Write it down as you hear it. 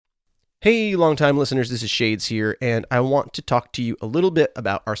Hey, longtime listeners, this is Shades here, and I want to talk to you a little bit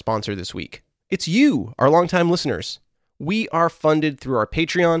about our sponsor this week. It's you, our longtime listeners. We are funded through our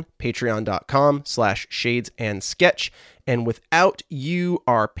Patreon, patreon.com/shadesansketch, and without you,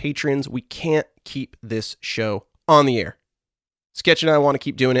 our patrons, we can't keep this show on the air. Sketch and I want to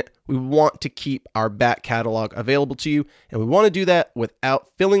keep doing it. We want to keep our back catalog available to you, and we want to do that without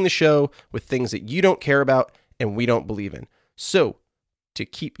filling the show with things that you don't care about and we don't believe in. So, to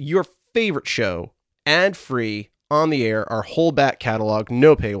keep your favorite show ad-free on the air, our whole back catalog,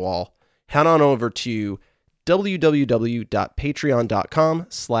 no paywall, head on over to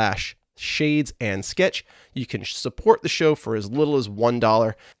www.patreon.com/shadesansketch. You can support the show for as little as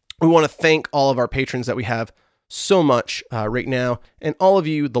 $1. We want to thank all of our patrons that we have so much right now, and all of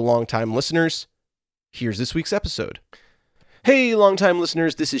you, the longtime listeners. Here's this week's episode. Hey, longtime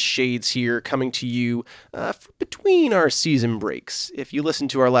listeners, this is Shades here, coming to you between our season breaks. If you listened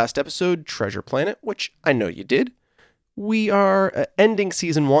to our last episode, Treasure Planet, which I know you did, we are ending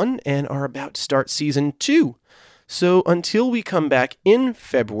season 1 and are about to start season 2. So until we come back in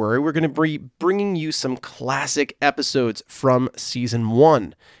February, we're going to be bringing you some classic episodes from season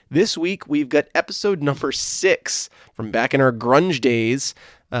 1. This week, we've got episode number 6 from back in our grunge days,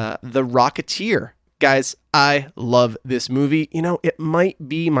 The Rocketeer. Guys, I love this movie. You know, it might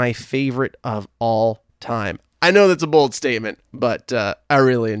be my favorite of all time. I know that's a bold statement, but I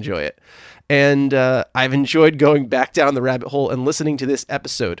really enjoy it. And I've enjoyed going back down the rabbit hole and listening to this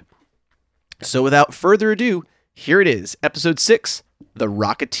episode. So without further ado, here it is, episode 6, The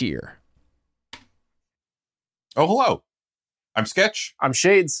Rocketeer. Oh, hello. I'm Sketch. I'm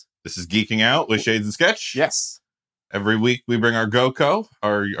Shades. This is Geeking Out with Shades and Sketch. Yes. Every week we bring our GoCo,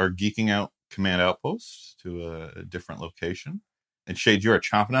 our Geeking Out command outpost, to a different location. And Shades, you're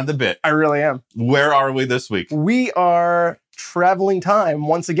chomping on the bit. I really am. Where are we this week? We are traveling time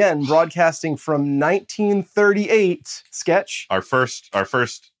once again, broadcasting from 1938. Sketch. Our first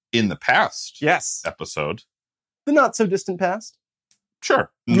in the past. Yes. Episode. The not so distant past.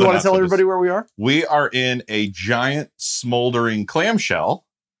 Sure. You want to tell everybody where we are? We are in a giant smoldering clamshell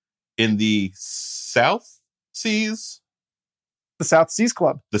in the South Seas. The South Seas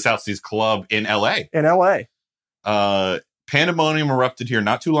Club. The South Seas Club in LA. In LA. Pandemonium erupted here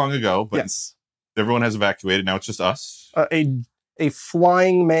not too long ago, but yes. Everyone has evacuated. Now it's just us. A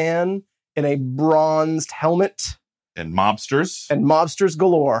flying man in a bronzed helmet. And mobsters. And mobsters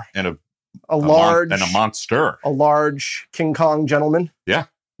galore. And a monster. A large King Kong gentleman. Yeah.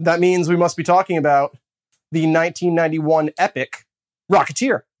 That means we must be talking about the 1991 epic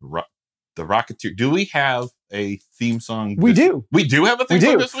Rocketeer. The Rocketeer. Do we have a theme song? We do. We do have a theme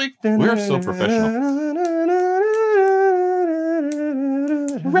song this week? We're so professional.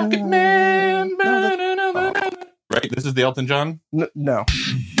 Rocket Man. Right? This is the Elton John? No.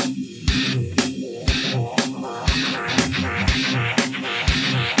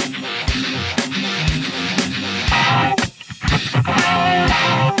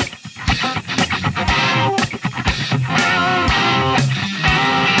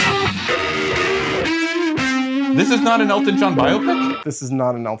 This is not an Elton John biopic? This is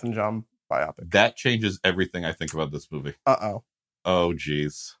not an Elton John biopic. That changes everything I think about this movie. Uh-oh. Oh,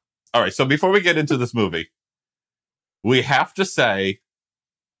 geez. All right, so before we get into this movie, we have to say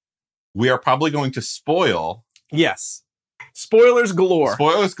we are probably going to spoil... Yes. Spoilers galore.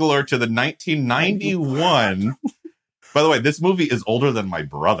 Spoilers galore to the 1991... By the way, this movie is older than my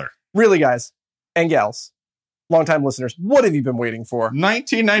brother. Really, guys and gals, longtime listeners, what have you been waiting for?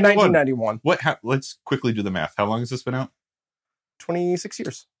 1991. Let's quickly do the math. How long has this been out? 26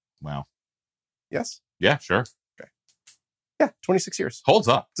 years. Wow. Yes? Yeah, sure. Okay. Yeah, 26 years. Holds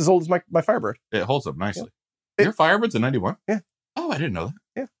up. It's as old as my Firebird. It holds up nicely. Yeah. Your Firebird's a 91? Yeah. Oh, I didn't know that.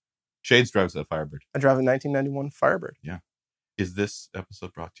 Yeah. Shades drives that Firebird. I drive a 1991 Firebird. Yeah. Is this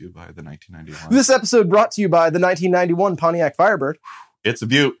episode brought to you by the 1991? This episode brought to you by the 1991 Pontiac Firebird. It's a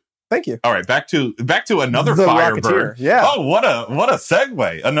beaut. Thank you. All right, back to another the Firebird. Rocketeer. Yeah. Oh, what a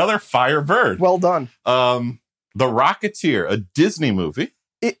segue. Another Firebird. Well done. The Rocketeer, a Disney movie.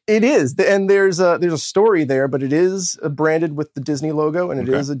 It is, and there's a story there, but it is branded with the Disney logo, and it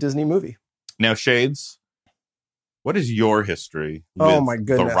is a Disney movie. Now, Shades, what is your history with oh my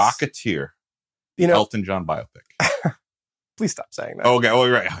goodness. The Rocketeer, Elton John biopic? Please stop saying that. Okay, oh,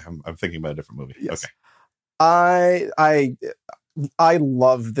 right. I'm thinking about a different movie. Yes. Okay. I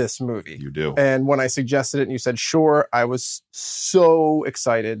love this movie. You do. And when I suggested it and you said, sure, I was so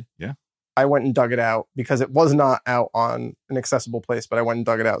excited. Yeah. I went and dug it out because it was not out on an accessible place, but I went and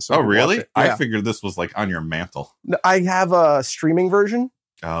dug it out. So really? Yeah. I figured this was like on your mantle. I have a streaming version.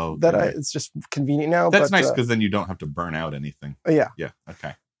 Oh, okay. That it's just convenient now. That's nice because then you don't have to burn out anything. Yeah. Yeah.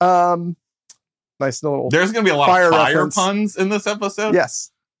 Okay. Nice little. There's going to be a lot fire of fire reference. puns in this episode.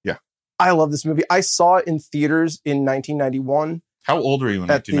 Yes. Yeah. I love this movie. I saw it in theaters in 1991 How old were you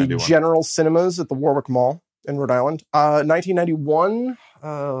in at the 1991? General Cinemas at the Warwick Mall in Rhode Island. 1991.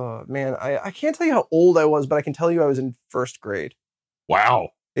 Man, I can't tell you how old I was, but I can tell you I was in first grade. Wow.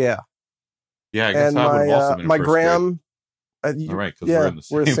 Yeah. Yeah, I guess And I would have also been in my first ram. grade. All right, because Yeah, we're in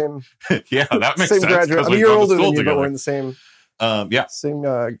the same. Yeah, that makes same sense. graduate. 'cause I'm a we've year gone to older school than you, but we're together. in the same Yeah. same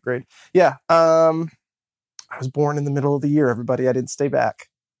grade. Yeah. I was born in the middle of the year, everybody. I didn't stay back.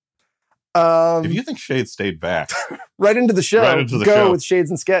 If you think Shades stayed back, Right into the show. Right into the Go show. with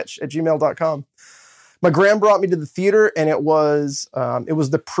shadesandsketch@gmail.com. My gram brought me to the theater, and it was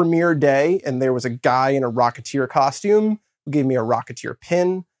the premiere day, and there was a guy in a Rocketeer costume who gave me a Rocketeer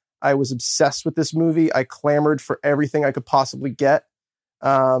pin. I was obsessed with this movie. I clamored for everything I could possibly get.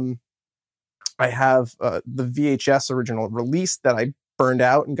 I have the VHS original release that I burned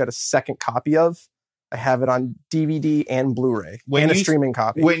out and got a second copy of. I have it on DVD and Blu-ray and a streaming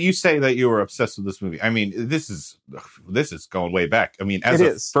copy. When you say that you were obsessed with this movie, I mean, this is going way back. I mean, as It a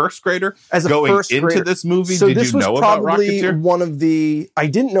is. first grader, As a going first into grader. this movie, So did this you was know about probably Rocketeer? one of the. I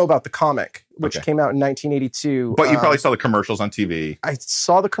didn't know about the comic, which Okay. came out in 1982. But you probably saw the commercials on TV. I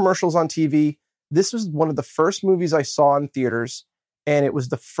saw the commercials on TV. This was one of the first movies I saw in theaters, and it was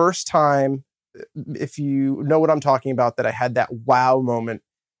the first time, if you know what I'm talking about, that I had that wow moment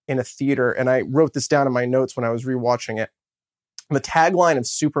in a theater. And I wrote this down in my notes when I was rewatching it. The tagline of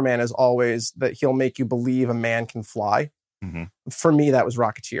Superman is always that he'll make you believe a man can fly. Mhm. For me, that was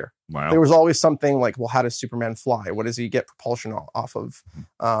Rocketeer. Wow. There was always something like, well, how does Superman fly? What does he get propulsion off of?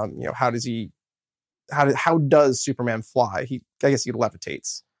 How does Superman fly? I guess he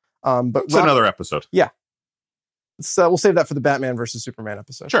levitates. But It's another episode. So we'll save that for the Batman versus Superman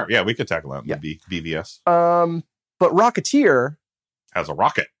episode. Sure. Yeah, we could tackle that in Yeah. the BVS. But Rocketeer, Has a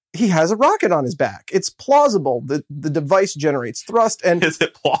rocket. he has a rocket on his back. It's plausible. The device generates thrust, and Is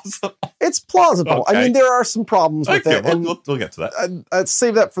it plausible? it's plausible. I Okay. mean, there are some problems with Okay, it. And we'll get to that. I'd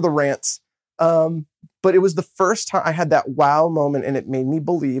save that for the rants. But it was the first time I had that wow moment, and it made me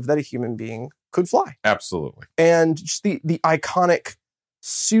believe that a human being could fly. Absolutely. And just the iconic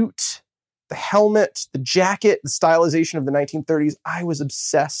suit, the helmet, the jacket, the stylization of the 1930s. I was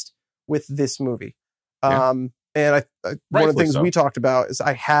obsessed with this movie. Yeah. And one of the Rightfully things so. we talked about is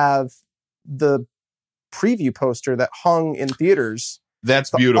I have the preview poster that hung in theaters. That's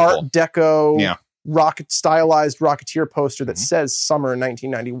The beautiful. Art Deco Yeah. stylized Rocketeer poster that Mhm. says summer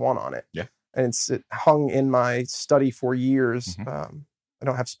 1991 on it. Yeah. And it hung in my study for years. Mhm. I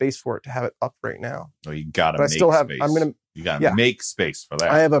don't have space for it to have it up right now. No, you gotta But I make still have, space. You gotta yeah. make space for that.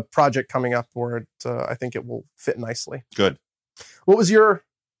 I have a project coming up where I think it will fit nicely. Good. What was your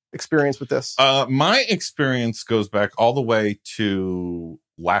experience with this? My experience goes back all the way to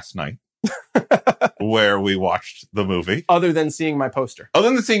last night, where we watched the movie. Other than seeing my poster. Other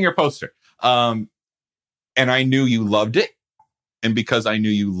than seeing your poster. And I knew you loved it. And because I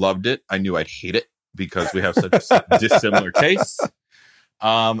knew you loved it, I knew I'd hate it because we have such dissimilar tastes.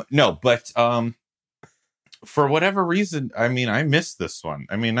 For whatever reason, I mean, I missed this one.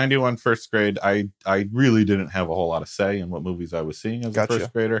 I mean, 91 first grade, I really didn't have a whole lot of say in what movies I was seeing as Gotcha. a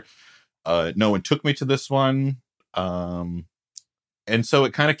first grader. No one took me to this one. And so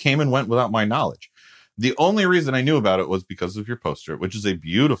it kind of came and went without my knowledge. The only reason I knew about it was because of your poster, which is a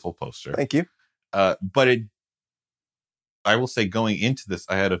beautiful poster. Thank you. But I will say, going into this,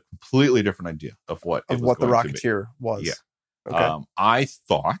 I had a completely different idea of what Of it was what the going to be. Rocketeer was. Yeah. Okay. I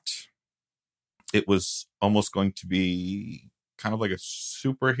thought it was almost going to be kind of like a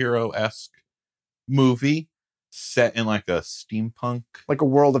superhero-esque movie set in like a steampunk. Like a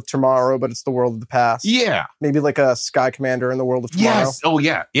World of Tomorrow, but it's the world of the past. Yeah. Maybe like a Sky Commander in the World of Tomorrow. Yes. Oh,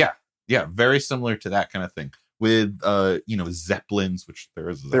 yeah. Yeah. Yeah. Very similar to that kind of thing with, Zeppelins, which there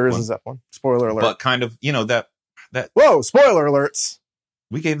is a Zeppelin. There is a Zeppelin. Spoiler alert. But kind of, that Whoa, spoiler alerts.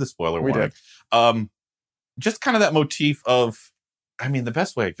 we gave the spoiler We warning. Just kind of that motif of, I mean, the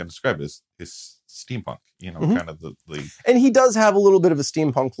best way I can describe it is steampunk, Mhm. kind of the And he does have a little bit of a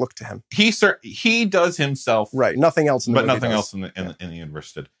steampunk look to him. he does himself, Right. Nothing else in the but movie nothing does. else in the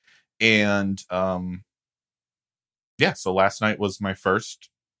universe did. And so last night was my first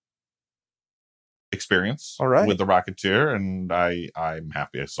experience All right. with the Rocketeer, and I'm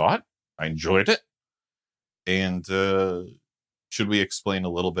happy I saw it. I enjoyed it. And should we explain a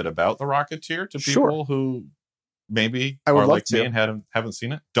little bit about the Rocketeer to people Sure. who maybe I would are love like to. me and haven't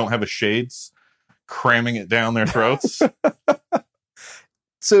seen it, don't have a Shades cramming it down their throats?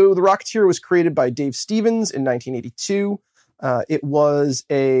 So The Rocketeer was created by Dave Stevens in 1982. It was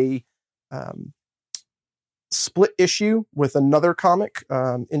a split issue with another comic,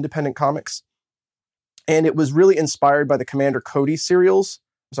 Independent Comics. And it was really inspired by the Commander Cody serials.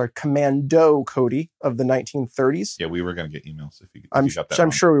 I'm sorry, Commando Cody of the 1930s. Yeah, we were going to get emails if you I'm got that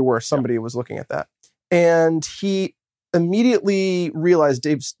wrong. sure we were. Somebody was looking at that. And he immediately realized,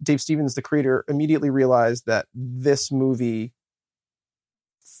 Dave Stevens, the creator, immediately realized that this movie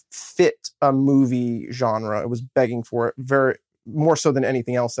fit a movie genre. It was begging for it, very more so than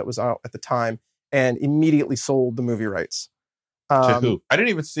anything else that was out at the time, and immediately sold the movie rights. To who? I didn't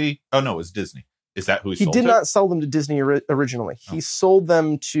even see. Oh, no, it was Disney. Is that who he sold did to? not sell them to Disney originally. Oh. He sold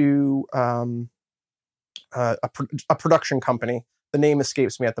them to a production company. The name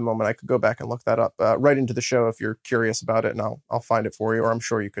escapes me at the moment. I could go back and look that up right into the show if you're curious about it, and I'll find it for you, or I'm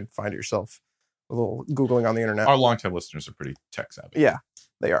sure you could find it yourself. A little Googling on the internet. Our longtime listeners are pretty tech savvy. Yeah,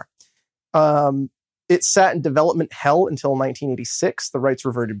 they are. It sat in development hell until 1986. The rights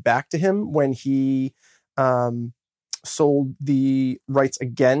reverted back to him when he sold the rights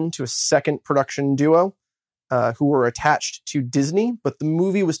again to a second production duo who were attached to Disney, but the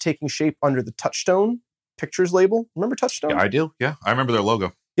movie was taking shape under the Touchstone Pictures label. Remember Touchstone? Yeah, I do. Yeah, I remember their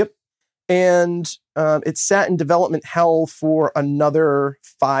logo. Yep. And it sat in development hell for another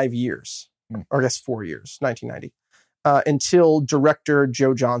 5 years, or I guess 4 years, 1990, until director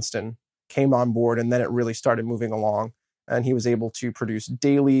Joe Johnston came on board, and then it really started moving along. And he was able to produce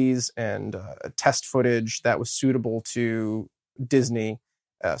dailies and test footage that was suitable to Disney.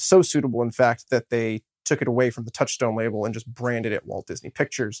 So suitable, in fact, that they took it away from the Touchstone label and just branded it Walt Disney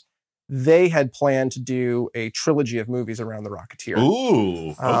Pictures. They had planned to do a trilogy of movies around The Rocketeer.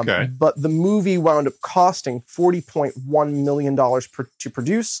 Ooh, okay. But the movie wound up costing $40.1 million to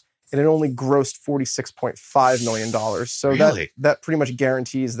produce, and it only grossed $46.5 million. So Really? that pretty much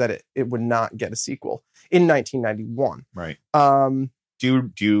guarantees that it would not get a sequel in 1991. Right.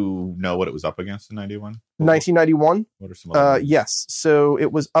 Do you know what it was up against in 91? 1991? What are some other movies? Yes. So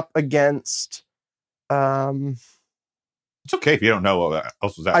it was up against... It's okay if you don't know what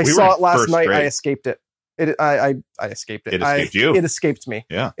else was that. I saw it last night. I escaped it. I escaped it. It escaped you? It escaped me.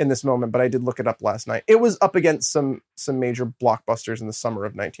 Yeah. In this moment, but I did look it up last night. It was up against some major blockbusters in the summer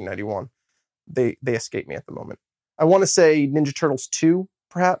of 1991. They escaped me at the moment. I want to say Ninja Turtles 2,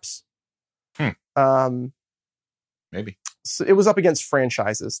 perhaps. Maybe. So it was up against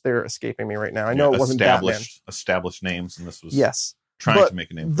franchises. They're escaping me right now. I know it wasn't Batman. Established names, and this was trying to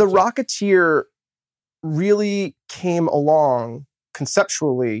make a name. The Rocketeer really came along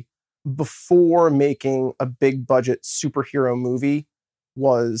conceptually before making a big budget superhero movie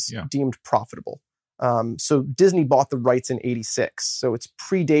was deemed profitable. So Disney bought the rights in 86. So it's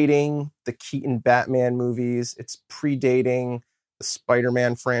predating the Keaton Batman movies. It's predating the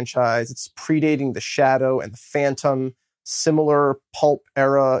Spider-Man franchise. It's predating the Shadow and the Phantom, similar pulp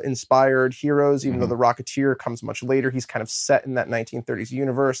era inspired heroes, even though the Rocketeer comes much later. He's kind of set in that 1930s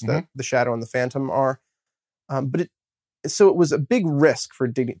universe that the Shadow and the Phantom are. So it was a big risk for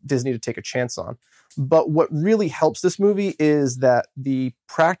Disney to take a chance on. But what really helps this movie is that the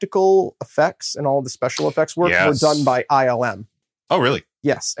practical effects and all the special effects work were done by ILM. Oh, really?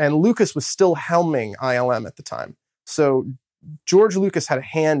 Yes. And Lucas was still helming ILM at the time. So George Lucas had a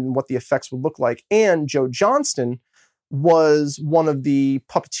hand in what the effects would look like. And Joe Johnston was one of the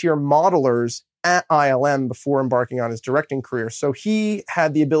puppeteer modelers at ILM before embarking on his directing career. So he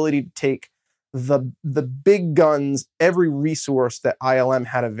had the ability to take the big guns, every resource that ILM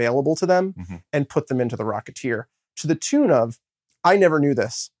had available to them, and put them into the Rocketeer, to the tune of, I never knew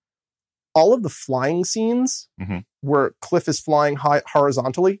this, all of the flying scenes where Cliff is flying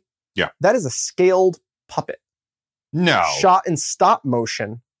horizontally, that is a scaled puppet. No. Shot in stop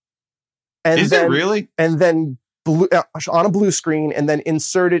motion. And is it really? And then on a blue screen, and then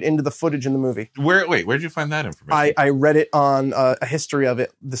inserted into the footage in the movie. Where'd you find that information? I read it on a history of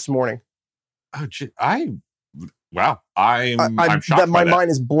it this morning. Oh, wow! I'm shocked. That my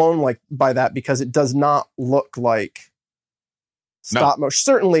mind is blown by that, because it does not look like stop motion.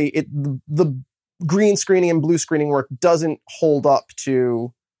 Certainly, the green screening and blue screening work doesn't hold up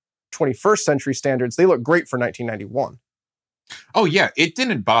to 21st century standards. They look great for 1991. Oh yeah, it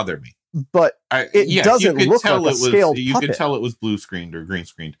didn't bother me, but it doesn't look like a scaled puppet. You could tell it was blue screened or green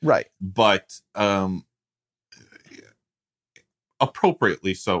screened, right? But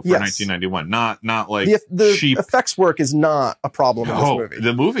appropriately so for 1991, not like the cheap effects work is not a problem in this movie.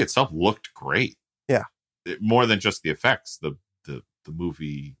 The movie itself looked great. Yeah, more than just the effects, the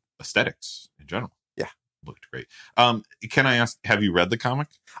movie aesthetics in general. Yeah, looked great. Can I ask, have you read the comic?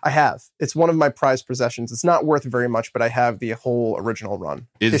 I have. It's one of my prized possessions. It's not worth very much, but I have the whole original run.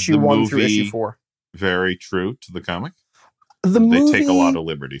 Is issue 1 through issue 4. Very true to the comic? They take a lot of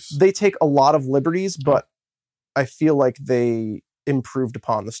liberties. They take a lot of liberties, but I feel like they improved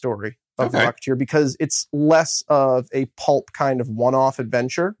upon the story of The Okay. Rocketeer because it's less of a pulp kind of one-off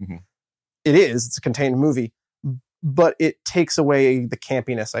adventure. Mhm. It's a contained movie, but it takes away the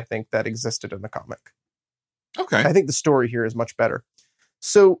campiness, I think, that existed in the comic. Okay. I think the story here is much better.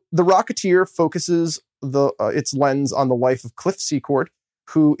 So The Rocketeer focuses its lens on the life of Cliff Secord,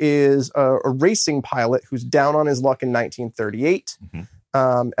 who is a racing pilot who's down on his luck in 1938.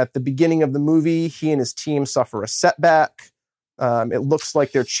 At the beginning of the movie, he and his team suffer a setback. It looks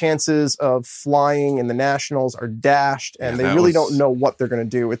like their chances of flying in the Nationals are dashed, and they really don't know what they're going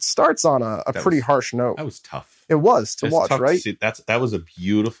to do. It starts on a pretty harsh note. That was tough. It was to It's watch, tough to right? see. That was a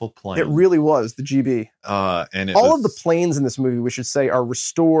beautiful plane. It really was, the GB. And All of the planes in this movie, we should say, are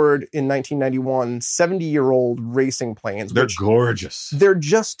restored in 1991, 70-year-old racing planes. They're which gorgeous. They're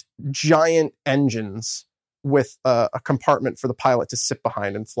just giant engines with a compartment for the pilot to sit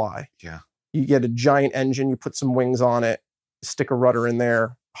behind and fly. Yeah. You get a giant engine, you put some wings on it, stick a rudder in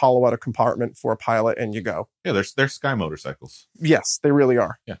there, hollow out a compartment for a pilot, and you go. Yeah, they're sky motorcycles. Yes, they really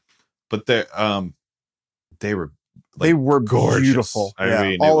are. But they were They were gorgeous. Beautiful. I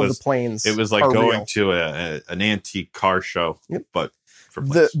mean, all of the planes. It was like are going real. to an antique car show, Yep. but for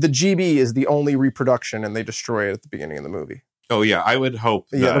planes. The GB is the only reproduction, and they destroy it at the beginning of the movie. Oh yeah, I would hope.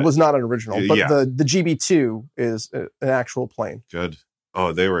 Yeah, it was not an original, but Yeah. the GB2 is an actual plane. Good.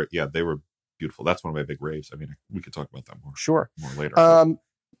 Oh, they were beautiful. That's one of my big raves. I mean, we could talk about that Sure. more later.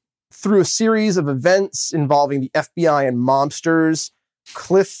 Through a series of events involving the FBI and mobsters,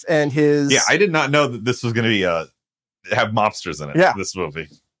 Cliff and his... Yeah, I did not know that this was going to be have mobsters in it. Yeah. This movie,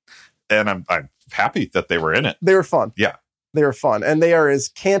 and I'm happy that they were in it. They were fun. Yeah. They were fun. And they are as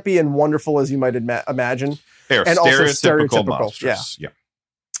campy and wonderful as you might imagine. They are And also stereotypical stereotypical, mobsters.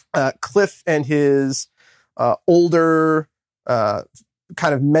 Yeah. Cliff and his older kind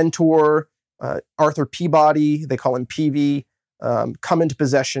of mentor, Arthur Peabody, they call him Peavy, come into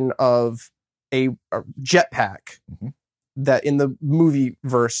possession of a jetpack Mhm. that in the movie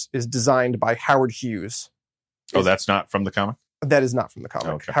verse is designed by Howard Hughes. Oh, that's not from the comic? That is not from the comic.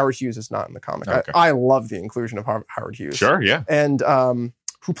 Okay. Howard Hughes is not in the comic. Okay. I love the inclusion of Howard Hughes. Sure, yeah. And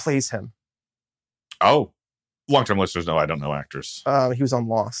who plays him? Oh, long-term listeners know I don't know actors. He was on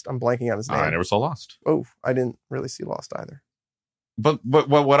Lost. I'm blanking on his name. I never saw Lost. Oh, I didn't really see Lost either. But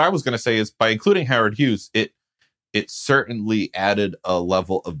what I was going to say is by including Howard Hughes, it certainly added a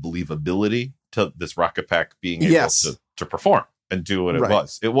level of believability to this rocket pack being able Yes. to perform and do what it Right.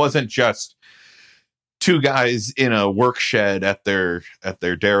 was. It wasn't just two guys in a work shed at their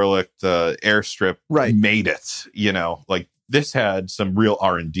derelict airstrip Right. made it. Like this had some real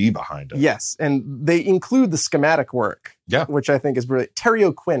R&D behind it. Yes, and they include the schematic work, Yeah. which I think is brilliant. Terry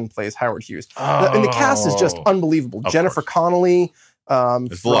O'Quinn plays Howard Hughes. And the cast is just unbelievable. Of Jennifer course. Connelly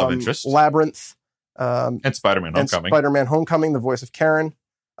It's the love from interest. Labyrinth, And Spider-Man and Homecoming. Spider-Man Homecoming, the voice of Karen.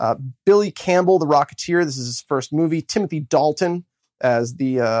 Billy Campbell, the Rocketeer. This is his first movie. Timothy Dalton as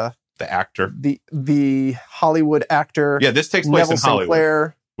the actor. the Hollywood actor. Yeah, this takes place Neville in Hollywood,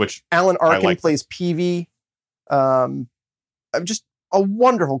 Sinclair. which Alan Arkin like plays Peavy. Just a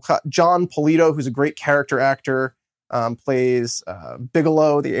wonderful cut. John Polito, who's a great character actor, plays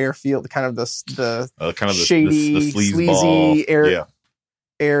Bigelow, the airfield, kind of the kind of shady, the sleazy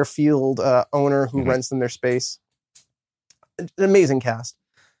airfield owner who Mhm. rents them their space. An amazing cast.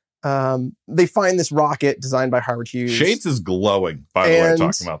 They find this rocket designed by Howard Hughes. Shades is glowing, by the way, And-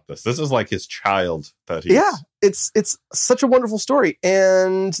 talking about this. This is like his child that he's... Yeah, it's such a wonderful story,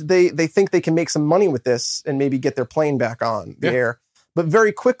 and they think they can make some money with this and maybe get their plane back on the Yeah. air. But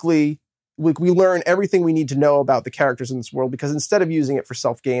very quickly, we learn everything we need to know about the characters in this world, because instead of using it for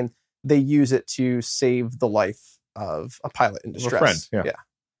self gain, they use it to save the life of a pilot in Of a distress. friend, yeah.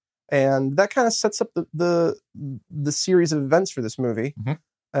 And that kind of sets up the series of events for this movie. Mhm.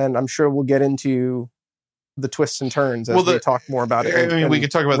 And I'm sure we'll get into the twists and turns as we talk more about it. I mean, we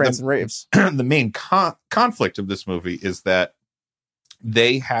could talk about rants and raves. the main conflict of this movie is that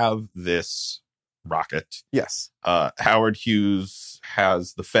they have this rocket. Yes. Howard Hughes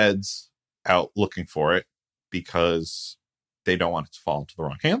has the feds out looking for it because they don't want it to fall into the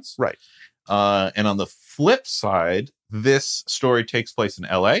wrong hands. Right. And on the flip side, this story takes place in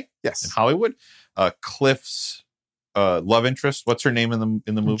LA, in Yes. Hollywood. Cliff's love interest, what's her name in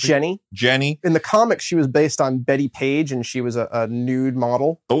the movie? Jenny. In the comics, she was based on Betty Page, and she was a nude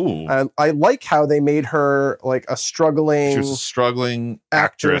model. Oh, I like how they made her like a struggling she was a struggling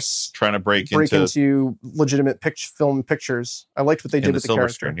actress trying to break into legitimate film pictures. I liked what they did in the with the silver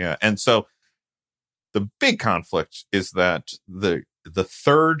character. screen, yeah. And so the big conflict is that the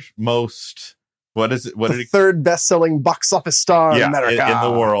third most third third best-selling box office star in America. in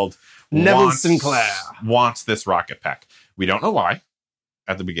the world Neville Sinclair wants this rocket pack. We don't know why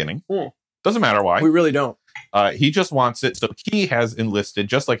at the beginning. Hmm. Doesn't matter why. We really don't. He just wants it. So he has enlisted,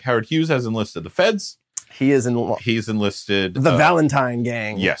 just like Howard Hughes has enlisted the feds. He's enlisted the Valentine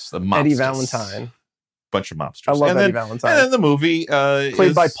gang. Yes, the mobsters. Eddie Valentine. Bunch of mobsters. I love Eddie then, Valentine. And then the movie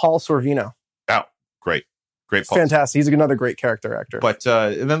played by Paul Sorvino. Oh, great Paul. Fantastic. He's another great character actor. But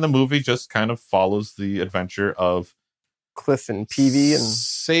and then the movie just kind of follows the adventure of Cliff and Peavy and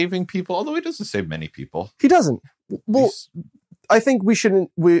saving people, although he doesn't save many people. He doesn't. Well, I think we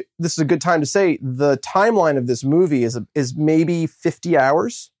shouldn't. This is a good time to say the timeline of this movie is maybe 50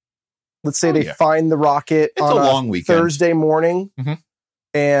 hours. Let's say they find the rocket on a long weekend. Thursday morning,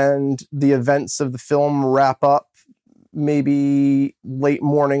 and the events of the film wrap up maybe late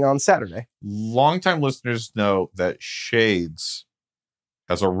morning on Saturday. Longtime listeners know that Shades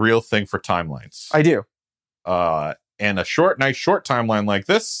has a real thing for timelines. I do. And a nice short timeline like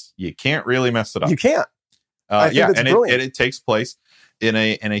this, you can't really mess it up. You can't. And it takes place in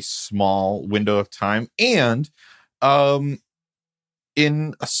a small window of time and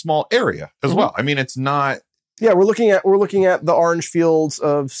in a small area as well. I mean, it's not. Yeah, we're looking at the orange fields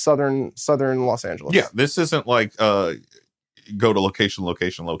of southern Los Angeles. Yeah, this isn't like go to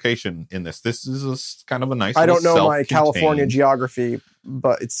location in this. This is kind of a nice. I don't know my California geography,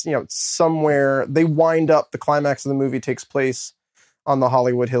 but it's somewhere they wind up. The climax of the movie takes place on the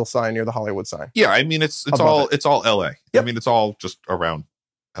Hollywood Hill sign near the Hollywood sign. Yeah, I mean it's all LA. Yep. I mean it's all just around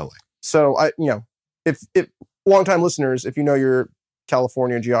LA. So if longtime listeners, if you know your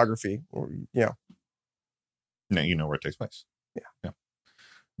California geography, now you know where it takes place. Yeah.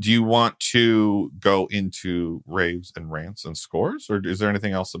 Do you want to go into raves and rants and scores, or is there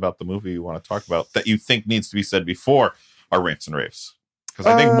anything else about the movie you want to talk about that you think needs to be said before our rants and raves? Because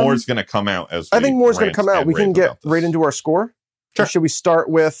I think more is going to come out as I think more is going to come out. We can get right into our score. Sure. Should we start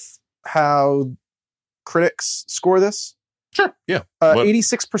with how critics score this? Sure. Yeah.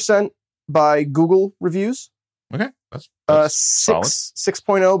 86% by Google reviews. Okay. That's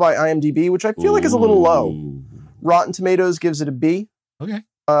 6.0 by IMDb, which I feel like is a little low. Rotten Tomatoes gives it a B. Okay.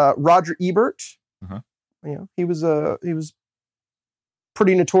 Roger Ebert. He was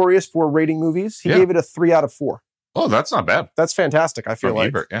pretty notorious for rating movies. He gave it a 3 out of 4. Oh, that's not bad. That's fantastic. I feel from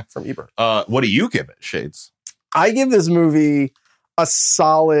Ebert, from Ebert. What do you give it, Shades? I give this movie a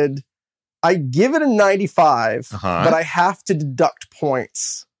solid. I give it a 95, but I have to deduct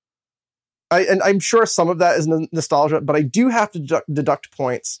points. And I'm sure some of that is nostalgia, but I do have to deduct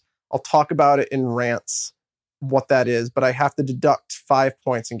points. I'll talk about it in rants, what that is, but I have to deduct 5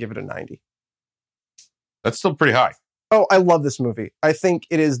 points and give it a 90. That's still pretty high. Oh, I love this movie. I think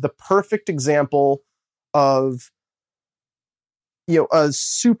it is the perfect example of a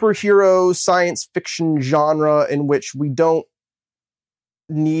superhero science fiction genre in which we don't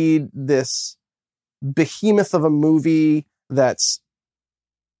need this behemoth of a movie that's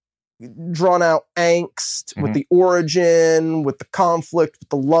drawn out angst with the origin, with the conflict, with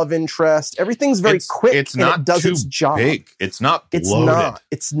the love interest. Everything's very quick. It's not it does too its job. Big. It's not bloated.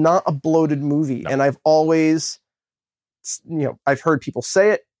 It's not a bloated movie. No. And I've always, I've heard people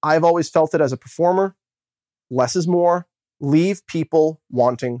say it. I've always felt it as a performer. Less is more. Leave people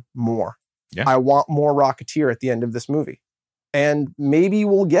wanting more. Yeah. I want more Rocketeer at the end of this movie. And maybe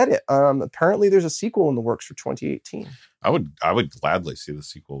we'll get it. Apparently there's a sequel in the works for 2018. I would gladly see the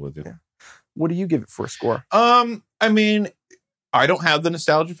sequel with you. Yeah. What do you give it for a score? I mean, I don't have the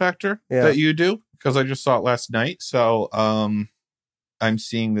nostalgia factor that you do because I just saw it last night. So I'm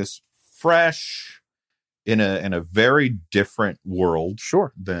seeing this fresh in a very different world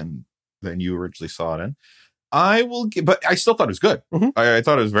than you originally saw it in. I will give, but I still thought it was good. I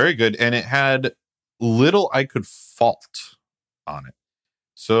thought it was very good, and it had little I could fault on it.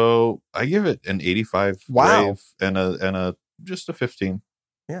 So I give it an 85 rave and a just a 15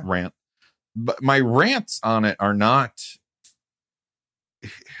 rant. But my rants on it are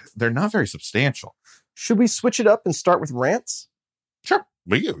they're not very substantial. Should we switch it up and start with rants? Sure.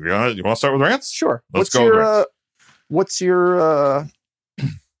 You want to start with rants? Sure. Let's go with rants. What's your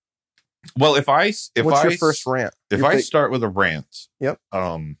well, what's your first rant? If I start with a rant, yep.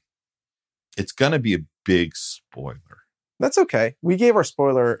 It's gonna be a big spoiler. That's okay. We gave our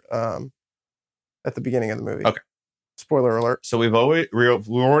spoiler at the beginning of the movie. Okay. Spoiler alert. So we've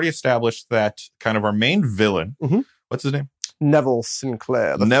already established that kind of our main villain. What's his name? Neville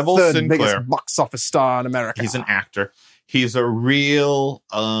Sinclair. The third biggest box office star in America. He's an actor. He's a real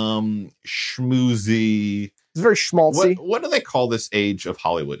schmoozy. It's very schmaltzy. What do they call this age of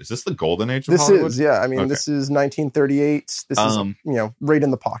Hollywood? Is this the golden age of Hollywood? This is, yeah. I mean, This is 1938. This is, right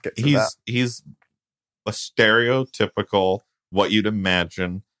in the pocket. He's a stereotypical, what you'd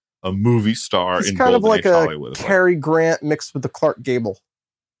imagine, a movie star He's in kind of Golden like Age a Hollywood. Cary Grant mixed with the Clark Gable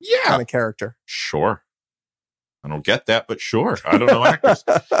kind of character. Sure. I don't get that, but sure. I don't know actors.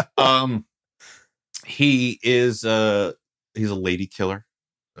 He is he's a lady killer.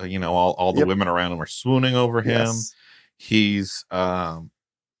 All the women around him are swooning over him. Yes. He's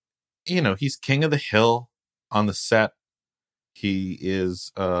he's king of the hill on the set. He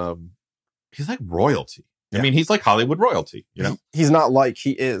is he's like royalty. Yeah. I mean, he's like Hollywood royalty, He's not like,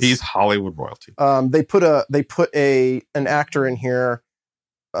 he is. He's Hollywood royalty. They put an actor in here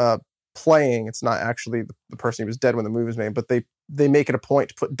playing. It's not actually the person who was dead when the movie was made, but they make it a point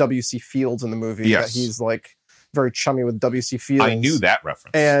to put W.C. Fields in the movie. Yes. That he's like very chummy with W.C. Fields. I knew that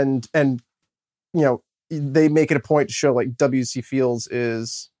reference. And they make it a point to show like W.C. Fields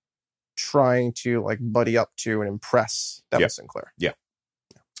is trying to like buddy up to and impress Devil Sinclair. Yeah.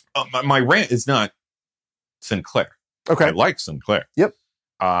 My rant is not Sinclair. Okay. I like Sinclair. Yep.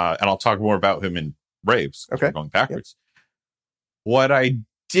 And I'll talk more about him in Raves. Okay. We're going backwards. Yep. What I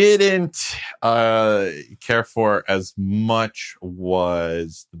didn't care for as much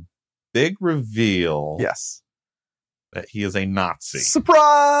was the big reveal. Yes. That he is a Nazi.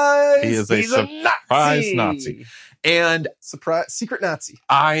 Surprise! He's a surprise Nazi. And surprise secret Nazi.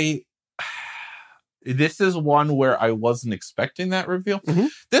 This is one where I wasn't expecting that reveal. Mm-hmm.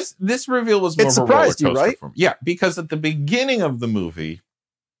 This reveal was more of a roller coaster you, right? for me. Yeah, because at the beginning of the movie,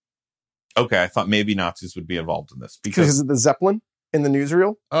 I thought maybe Nazis would be involved in this because of the Zeppelin in the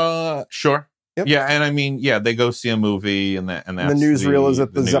newsreel. Sure. Yep. Yeah, and I mean, they go see a movie, and that's the newsreel is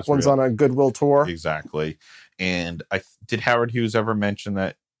that the Zeppelin's on a goodwill tour. Exactly. And did Howard Hughes ever mention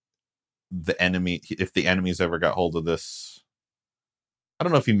that if the enemies ever got hold of this? I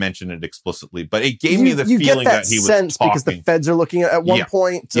don't know if he mentioned it explicitly, but it gave me the feeling that he was sense talking. Because the feds are looking at one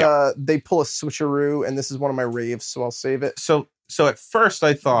point. They pull a switcheroo, and this is one of my raves, so I'll save it. So at first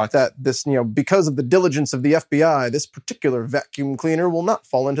I thought that this, because of the diligence of the FBI, this particular vacuum cleaner will not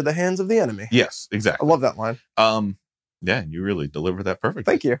fall into the hands of the enemy. Yes, exactly. I love that line. Yeah, you really delivered that perfectly.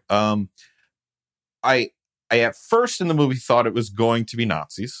 Thank you. I at first in the movie thought it was going to be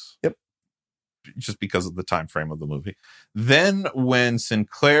Nazis. Yep. Just because of the time frame of the movie. Then when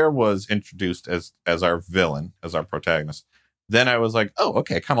Sinclair was introduced as our villain, as our protagonist, then I was like, oh,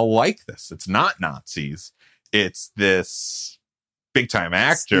 okay, I kind of like this. It's not Nazis. It's this big time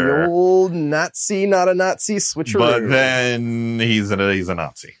actor. The old Nazi, not a Nazi switcheroo. But then he's a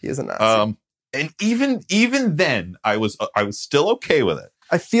Nazi. He is a Nazi. And even then I was still okay with it.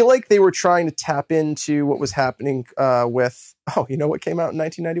 I feel like they were trying to tap into what was happening with, what came out in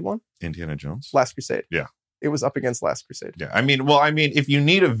 1991? Indiana Jones? Last Crusade. Yeah. It was up against Last Crusade. Yeah. I mean, if you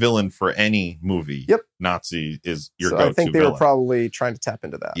need a villain for any movie, Nazi is your go-to villain. I think they were probably trying to tap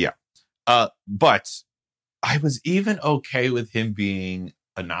into that. Yeah. But I was even okay with him being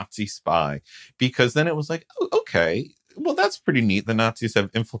a Nazi spy, because then it was like, oh, okay, well, that's pretty neat. The Nazis have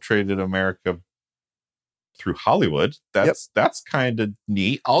infiltrated America through Hollywood. That's kind of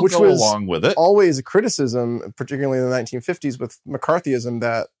neat. I'll go along with it. Always a criticism, particularly in the 1950s with McCarthyism,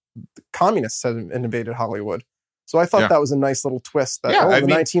 that the communists had invaded Hollywood. So I thought that was a nice little twist. That in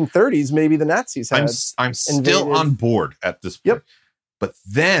the 1930s, maybe the Nazis had. I'm still on board at this point. Yep. But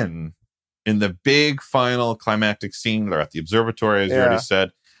then, in the big final climactic scene, they're at the observatory, as you already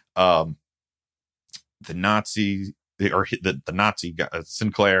said. The Nazi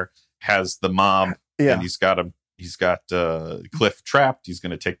Sinclair has the mob. Yeah. And he's got Cliff trapped. He's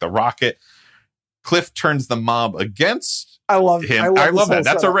going to take the rocket. Cliff turns the mob against him. I love that.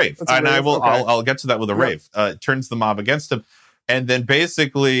 That's a rave. I'll get to that with a rave. Turns the mob against him. And then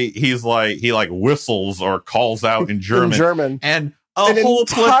basically he whistles or calls out in German. And an whole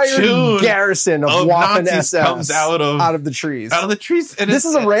entire garrison of Waffen SS comes out of the trees. Out of the trees. And this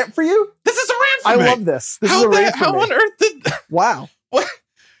is a rant for you? This is a rant for me. I love this. This is a rant for me. How on earth did... Wow. What?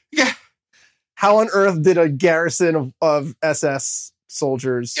 Yeah. How on earth did a garrison of SS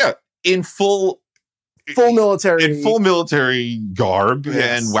soldiers in full military garb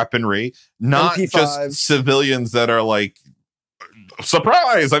and weaponry, not MP5s. Just civilians that are like,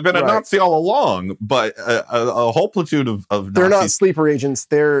 surprise, I've been a Nazi all along, but a whole platoon of Nazis. They're not sleeper agents.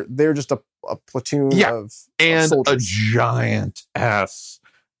 They're just a platoon of soldiers. A giant ass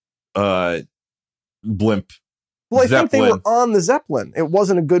blimp. Well, I think they were on the Zeppelin. It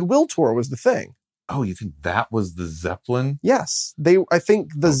wasn't a goodwill tour was the thing. Oh, you think that was the Zeppelin? Yes. They were on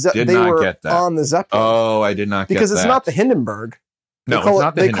the Zeppelin. Oh, I did not get that. Because it's not the Hindenburg. No, it's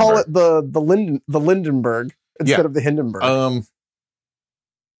not the Hindenburg. They call it the Lindenberg instead of the Hindenburg.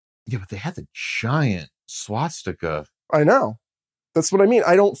 Yeah, but they had the giant swastika. I know. That's what I mean.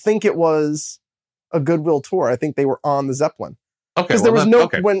 I don't think it was a goodwill tour. I think they were on the Zeppelin. Okay. Because there was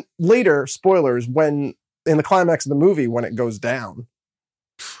when later, spoilers, when in the climax of the movie, when it goes down.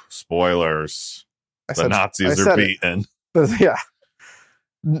 Spoilers. The Nazis are beaten. Yeah.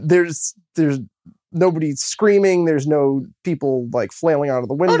 There's nobody screaming. There's no people like flailing out of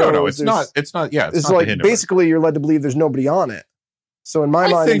the window. Oh, no, it's not. Yeah, it's not like basically you're led to believe there's nobody on it. So in my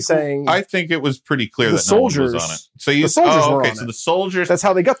mind, I'm saying I think it was pretty clear that soldiers, no one was on it. So the soldiers were on it. The soldiers. That's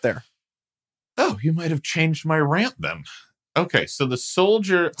how they got there. Oh, you might have changed my rant then. Okay, so the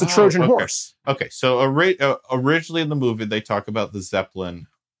soldier. It's a Trojan horse. Okay, so originally in the movie they talk about the Zeppelin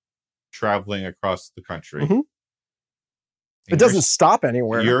traveling across the country. Mm-hmm. It doesn't stop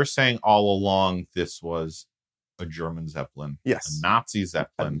anywhere. You're saying all along this was a German Zeppelin. Yes. A Nazi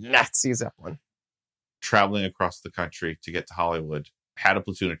Zeppelin. Traveling across the country to get to Hollywood. Had a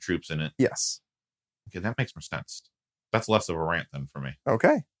platoon of troops in it. Yes. Okay, that makes more sense. That's less of a rant then for me.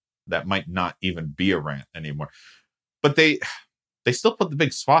 Okay. That might not even be a rant anymore. But they still put the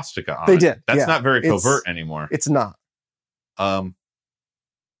big swastika on it. They did. That's not very covert anymore. It's not.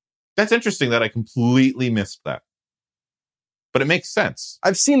 That's interesting that I completely missed that. But it makes sense.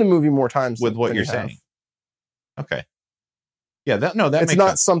 I've seen the movie more times with what you're saying. Okay. Yeah, that makes sense. It's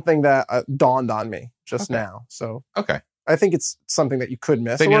not something that dawned on me just now. So okay. I think it's something that you could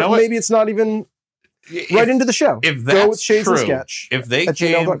miss. Then or maybe it's not even right into the show. If that's true, sketch if they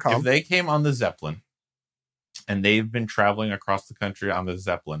came on the Zeppelin and they've been traveling across the country on the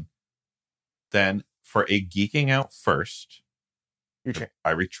Zeppelin, then for a geeking out first, I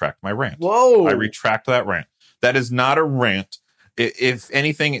retract my rant. Whoa. I retract that rant. That is not a rant. If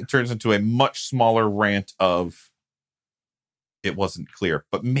anything, it turns into a much smaller rant of it wasn't clear.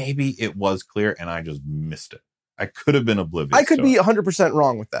 But maybe it was clear and I just missed it. I could have been oblivious. I could be 100%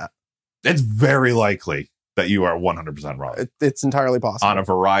 wrong with that. It's very likely that you are 100% wrong. It's entirely possible. On a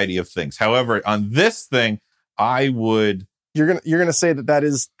variety of things. However, on this thing, I would... You're gonna say that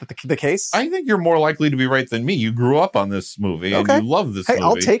is the case? I think you're more likely to be right than me. You grew up on this movie and you love this movie.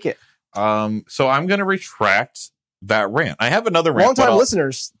 I'll take it. So I'm going to retract that rant. I have another rant. Long-time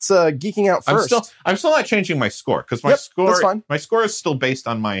listeners, it's geeking out first. I'm still not changing my score because my score is still based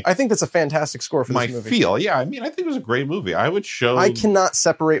on my... I think that's a fantastic score for this movie. My feel. Yeah, I mean, I think it was a great movie. I cannot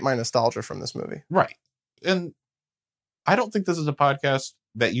separate my nostalgia from this movie. Right. And I don't think this is a podcast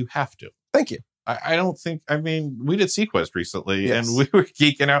that you have to. Thank you. I don't think... I mean, we did Sequest recently and we were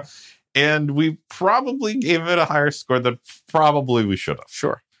geeking out and we probably gave it a higher score than probably we should have.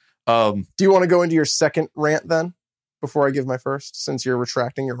 Sure. Do you want to go into your second rant then? Before I give my first, since you're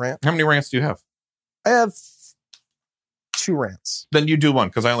retracting your rant. How many rants do you have? I have 2 rants. Then you do one,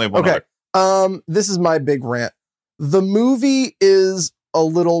 because I only have one other. This is my big rant. The movie is a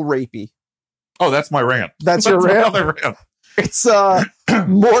little rapey. Oh, that's my rant. That's your rant? Other rant. It's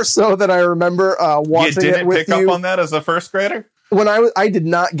more so than I remember watching it with you. You didn't pick up on that as a first grader? When I did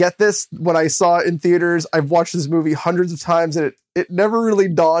not get this when I saw it in theaters. I've watched this movie hundreds of times, and it never really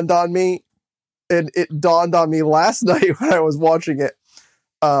dawned on me. And it dawned on me last night when I was watching it.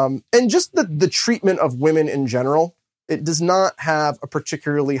 And just the treatment of women in general, it does not have a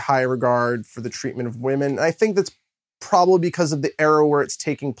particularly high regard for the treatment of women. And I think that's probably because of the era where it's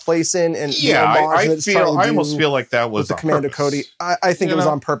taking place in. And I almost feel like that was the Commander Cody. I think it was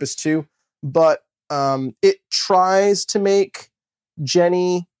on purpose too. But it tries to make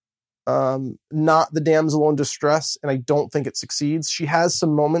Jenny not the damsel in distress, and I don't think it succeeds. She has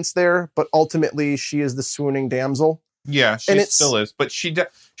some moments there, but ultimately she is the swooning damsel. Yeah, she still is, but she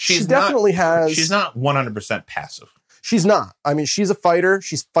definitely has. She's not 100% passive. She's not. I mean, she's a fighter.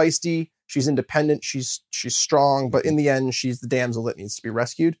 She's feisty. She's independent. She's strong. But in the end, she's the damsel that needs to be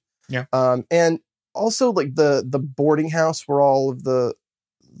rescued. Yeah. And also like the boarding house where all of the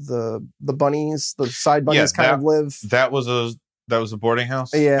bunnies, the side bunnies, of live. That was a boarding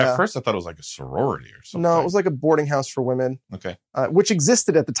house? Yeah. At first, I thought it was like a sorority or something. No, it was like a boarding house for women. Okay. Which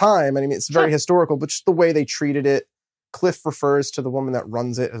existed at the time. I mean, it's very historical, but just the way they treated it. Cliff refers to the woman that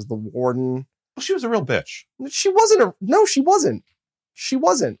runs it as the warden. Well, she was a real bitch. She wasn't. She wasn't. She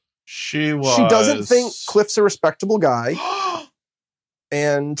wasn't. She was. She doesn't think Cliff's a respectable guy.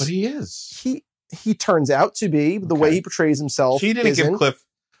 But he is. He turns out to be. The way he portrays himself. She didn't give Cliff...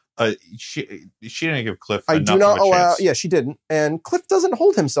 she didn't give Cliff I enough do not of a allow chance. Yeah, she didn't. And Cliff doesn't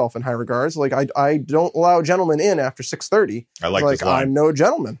hold himself in high regards. Like I don't allow gentlemen in after 6:30. I like this line. I'm no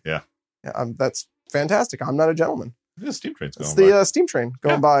gentleman. Yeah. That's fantastic. I'm not a gentleman. The steam train's going by. It's the steam train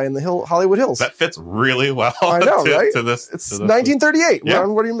going by in the Hollywood Hills. That fits really well. I know, right? To this, it's 1938. Yeah.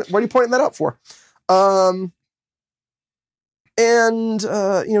 What are you pointing that up for? And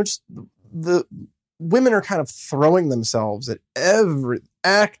just women are kind of throwing themselves at every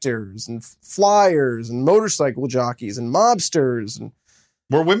actors and flyers and motorcycle jockeys and mobsters. And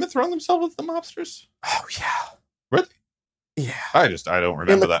were women throwing themselves at the mobsters? Oh yeah. Really? Yeah. I don't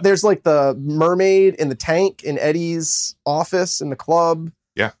remember that. There's like the mermaid in the tank in Eddie's office in the club.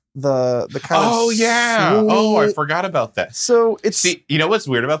 Yeah. The kind of yeah. swoony. Oh, I forgot about that. So it's See, you know what's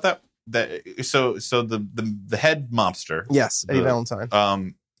weird about that? So the head mobster. Yes, Eddie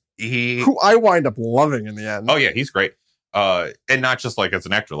Valentine. Who I wind up loving in the end. Oh yeah, he's great. And not just like as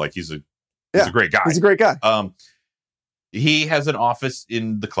an actor, like he's a great guy. He's a great guy. He has an office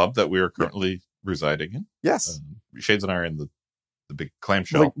in the club that we are currently residing in. Yes. Shades and I are in the big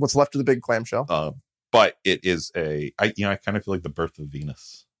clamshell. Like what's left of the big clamshell. But it is I kind of feel like the birth of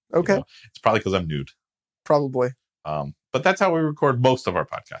Venus. Okay. You know? It's probably because I'm nude. Probably. But that's how we record most of our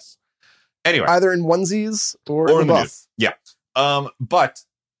podcasts. Anyway. Either in onesies or in the buff. Yeah. But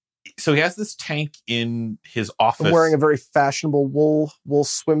so he has this tank in his office. I'm wearing a very fashionable wool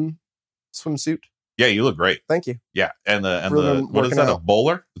swimsuit. Yeah, you look great. Thank you. Yeah, and what is that? A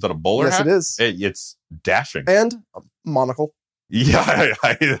bowler? Is that a bowler? Yes, hat? It is. It's dashing. And a monocle. Yeah,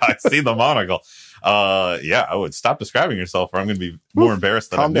 I see the monocle. Yeah, I would stop describing yourself, or I'm going to be more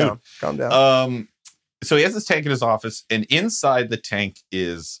embarrassed than I'm nude. Calm down. So he has this tank in his office, and inside the tank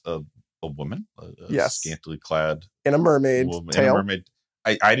is a woman, yes, scantily clad in a mermaid tail.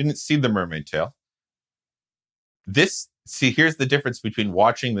 I didn't see the mermaid tail. Here's the difference between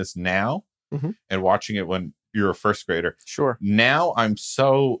watching this now and watching it when you're a first grader. Sure. Now I'm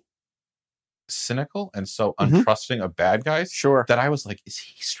so cynical and so untrusting of bad guys. Sure. That I was like, is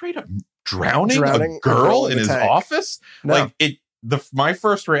he straight up drowning a girl in his office? No. Like my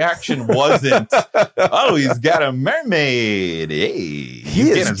first reaction wasn't, oh, he's got a mermaid. Hey, he's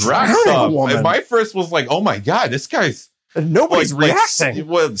getting his rocks off. And my first was like, oh my God, this guy's nobody's reacting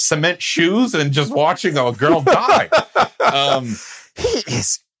with cement shoes and just watching a girl die. He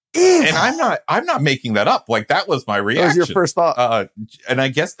is evil. And I'm not making that up. Like that was my reaction. That was your first thought. And I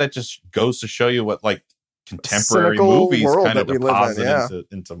guess that just goes to show you what like contemporary movies kind of deposit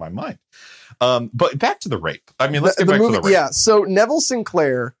into my mind. But back to the rape. I mean, let's get back to the rape. Yeah. So Neville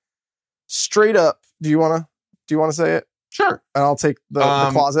Sinclair, straight up. Do you want to say it? Sure. And I'll take the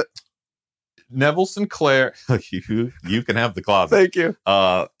closet. Neville Sinclair, you can have the closet. Thank you.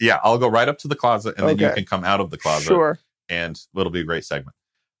 Yeah, I'll go right up to the closet, and then you can come out of the closet. Sure. And it'll be a great segment.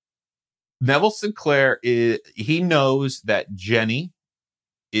 Neville Sinclair, he knows that Jenny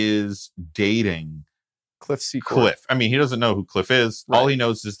is dating Cliff Secord. Cliff. I mean, he doesn't know who Cliff is. Right. All he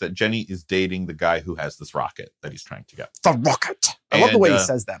knows is that Jenny is dating the guy who has this rocket that he's trying to get. The rocket. I love the way he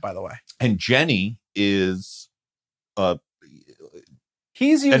says that, by the way. And Jenny is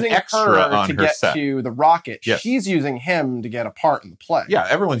he's using her to get set. to the rocket. Yes. She's using him to get a part in the play. Yeah,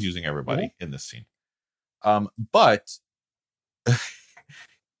 everyone's using everybody in this scene. But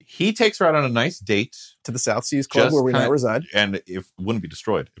he takes her out on a nice date to the South Seas Club where we now reside. And it wouldn't be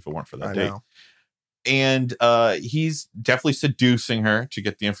destroyed if it weren't for that date. Know. And he's definitely seducing her to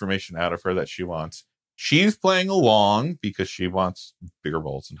get the information out of her that she wants. She's playing along because she wants bigger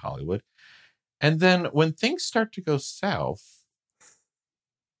roles in Hollywood. And then when things start to go south,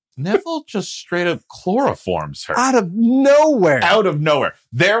 Neville just straight up chloroforms her. Out of nowhere.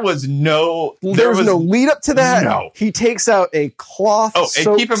 There was no lead up to that. No. He takes out a cloth. Oh,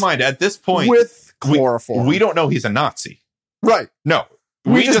 and keep in mind, at this point, with chloroform. We don't know he's a Nazi. Right. No.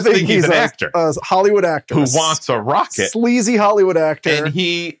 We just think he's an actor. A Hollywood actor. Who wants a rocket. Sleazy Hollywood actor. And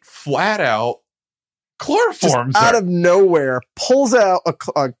he flat out chloroforms out of nowhere, pulls out a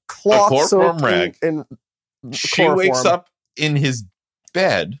cloth chloroform rag. She chloroform. Wakes up in his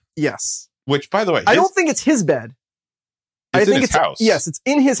bed. Yes. Which, by the way, I don't think it's his bed. I think it's house. Yes, it's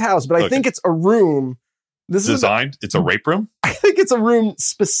in his house, but I think it's a room. It's a rape room? I think it's a room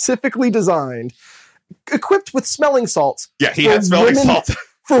specifically designed, equipped with smelling salts. Yeah, he had smelling salts.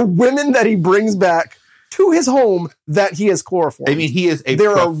 For women that he brings back to his home that he has chloroformed. I mean, he is a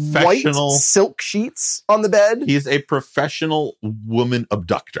there professional... are white silk sheets on the bed. He is a professional woman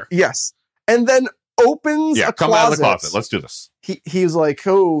abductor. Yes. And then opens a closet. Come out of the closet. Let's do this. He's like,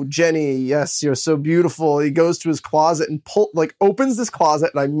 oh, Jenny, yes, you're so beautiful. He goes to his closet and opens this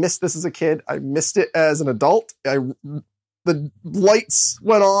closet. And I missed this as a kid. I missed it as an adult. The lights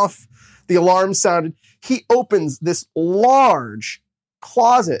went off. The alarm sounded. He opens this large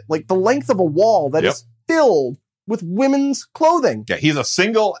closet, like the length of a wall that is filled with women's clothing. Yeah, he's a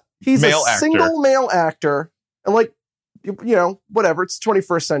single male actor. And like, you know, whatever, it's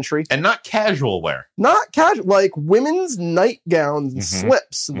 21st century. And not casual wear. Not casual, like women's nightgowns and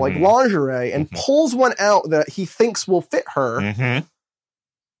slips and like lingerie, and pulls one out that he thinks will fit her.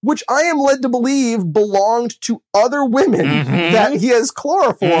 which I am led to believe belonged to other women that he has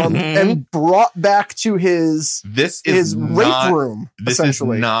chloroformed and brought back to his rape room. This is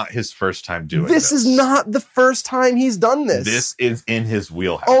not his first time doing this. This is not the first time he's done this. This is in his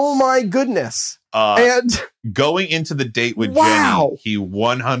wheelhouse. Oh my goodness. And going into the date with Jenny, he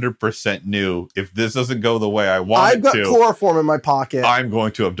 100% knew if this doesn't go the way I want it to. I've got chloroform in my pocket. I'm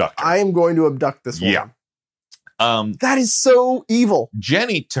going to abduct her. I am going to abduct this woman. Yeah. That is so evil.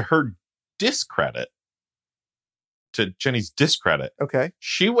 Jenny, to Jenny's discredit, okay,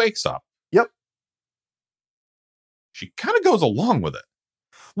 she wakes up. Yep. She kind of goes along with it.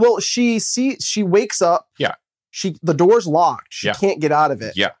 Well, she wakes up. Yeah. The door's locked. She can't get out of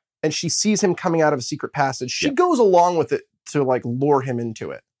it. Yeah. And she sees him coming out of a secret passage. She goes along with it to like lure him into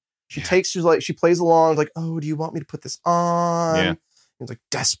it. She plays along, like, oh, do you want me to put this on? Yeah. He's like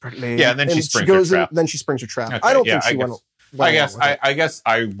desperately. Yeah, and then she springs her trap. Then she springs her trap. Okay, I don't think she went. I guess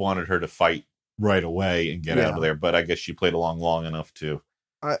I wanted her to fight right away and get out of there, but I guess she played along long enough to.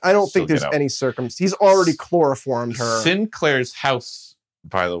 I don't think there's any circumstance. He's already chloroformed her. Sinclair's house,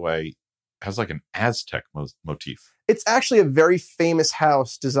 by the way, has like an Aztec motif. It's actually a very famous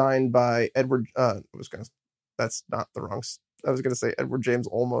house designed by Edward. That's not the wrong. I was going to say Edward James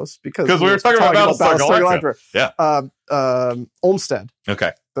Olmos because we were talking about Battlestar Galactica. Yeah. Olmsted.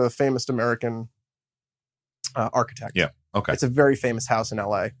 Okay. The famous American architect. Yeah. Okay. It's a very famous house in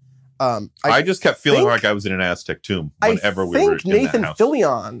LA. I just kept feeling like I was in an Aztec tomb whenever we were in Nathan that house.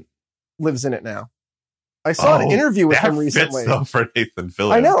 Fillion lives in it now. I saw an interview with him recently. Fits though for Nathan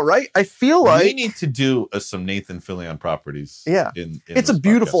Fillion. I know, right? I feel like we need to do some Nathan Fillion properties. Yeah, it's a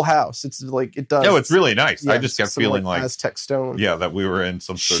beautiful house. It's like it does. No, it's really nice. I just kept feeling like Aztec stone. Yeah, that we were in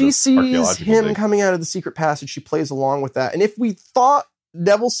some sort of. She sees him coming out of the secret passage. She plays along with that. And if we thought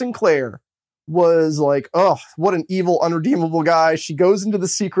Neville Sinclair was like, oh, what an evil, unredeemable guy, she goes into the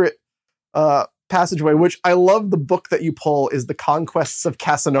secret passageway, which I love. The book that you pull is The Conquests of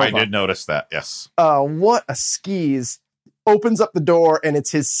Casanova. I did notice that, yes. What a skis. Opens up the door and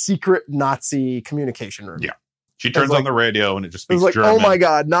it's his secret Nazi communication room. Yeah. She turns on the radio and it just speaks German. Oh my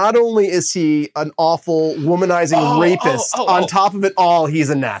God, not only is he an awful womanizing rapist, on top of it all, he's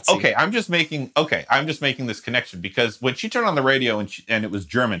a Nazi. Okay, I'm just making this connection because when she turned on the radio and it was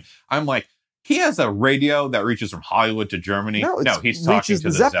German, I'm like, he has a radio that reaches from Hollywood to Germany. No, he's talking to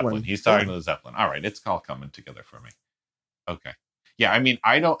the Zeppelin. He's talking to the Zeppelin. All right, it's all coming together for me. Okay. Yeah, I mean,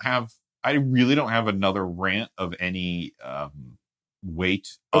 I really don't have another rant of any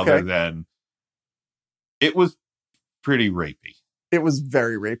weight other than it was pretty rapey. It was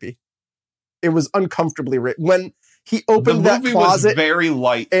very rapey. It was uncomfortably rapey. When he opened that closet, was very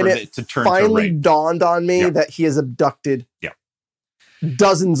light for it to turn to rape. Finally dawned on me that he has abducted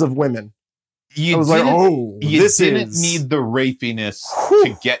dozens of women. You didn't need the rapiness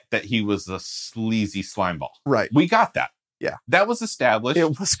to get that he was a sleazy slimeball. Right. We got that. Yeah. That was established.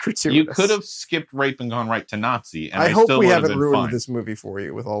 It was gratuitous. You could have skipped rape and gone right to Nazi. And I hope we haven't ruined this movie for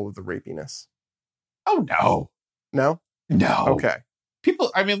you with all of the rapiness. Oh, no. No? No. Okay. People,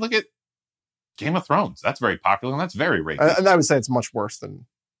 I mean, look at Game of Thrones. That's very popular and that's very rapey. And I would say it's much worse than...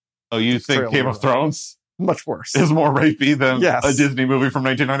 Oh, you think Game of Thrones? Much worse. Is more rapey than a Disney movie from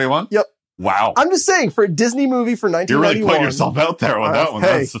 1991? Yep. Wow. I'm just saying, for a Disney movie for 1991... You're really putting yourself out there with that one.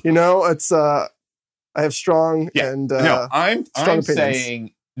 Hey, it's... I have strong I'm opinions.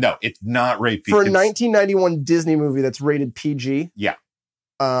 Saying... No, it's not rapey. For a 1991 Disney movie that's rated PG... Yeah.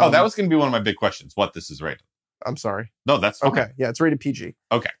 That was going to be one of my big questions. What this is rated. I'm sorry. No, that's fine. Okay. Yeah, it's rated PG.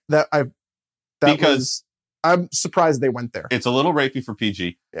 Okay. Because I'm surprised they went there. It's a little rapey for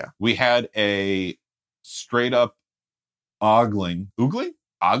PG. Yeah. We had a straight up ogling?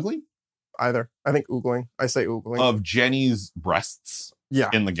 Either. I think oogling. I say oogling. Of Jenny's breasts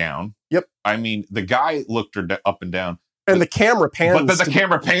in the gown. Yep. I mean, the guy looked her up and down. And the camera pans. But then the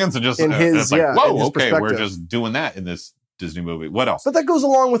camera pans and just... In his, it's like, whoa, okay, we're just doing that in this Disney movie. What else? But that goes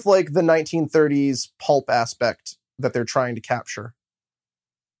along with like the 1930s pulp aspect that they're trying to capture.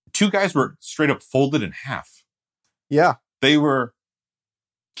 Two guys were straight up folded in half. Yeah. They were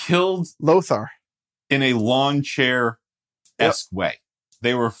killed... Lothar. In a lawn chair-esque way.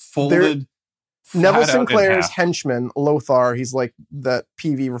 They were folded... Neville Sinclair's henchman, Lothar, he's like that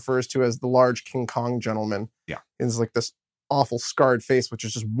PV refers to as the large King Kong gentleman. Yeah. Is like this awful scarred face, which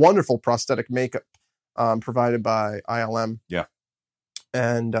is just wonderful prosthetic makeup provided by ILM. Yeah.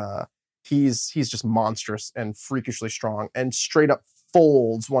 And he's just monstrous and freakishly strong and straight up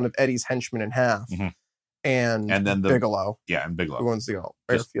folds one of Eddie's henchmen in half. Mm-hmm. And then Bigelow. Yeah, and Bigelow. Who owns the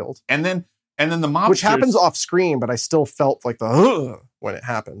airfield. And then the mobsters. Which happens off screen, but I still felt like the when it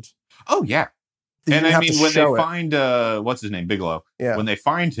happened. Oh, yeah. And I mean, when they find what's his name, Bigelow. Yeah. When they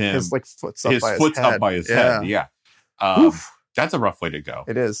find him, his foot's up by his head. Yeah. That's a rough way to go.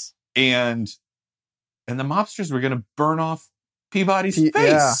 It is. And the mobsters were going to burn off Peabody's face.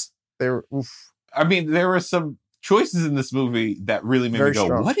 Yeah. They were. Oof. I mean, there were some choices in this movie that really made me go,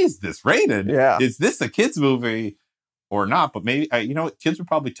 strong. What is this rated? Yeah. Is this a kids movie or not? But maybe, kids were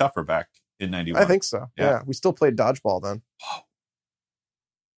probably tougher back in 91. I think so. Yeah. We still played dodgeball then.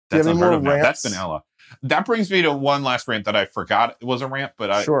 That's unheard of now. That's vanilla. That brings me to one last rant that I forgot it was a rant,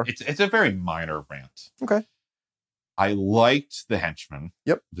 but it's a very minor rant. Okay. I liked the henchman.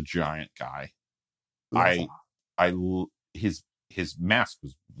 Yep. The giant guy. Love his mask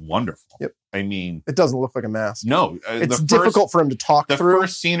was wonderful. Yep. I mean, it doesn't look like a mask. No, it's difficult for him to talk through. The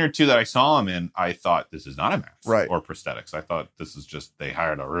first scene or two that I saw him in, I thought this is not a mask, right? Or prosthetics. I thought this is just they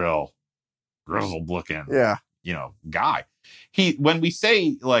hired a real grizzled looking, guy. When we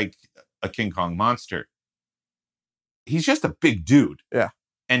say like a King Kong monster, he's just a big dude. Yeah,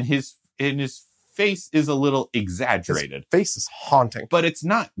 and his face is a little exaggerated. His face is haunting, but it's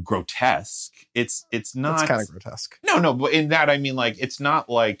not grotesque. It's not. It's kind of grotesque. No, but in that I mean, like, it's not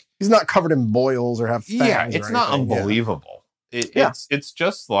like he's not covered in boils or have fangs. Yeah, it's not unbelievable. Yeah. It's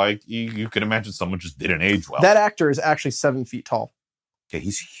just like you could imagine someone just didn't age well. That actor is actually 7 feet tall. Okay,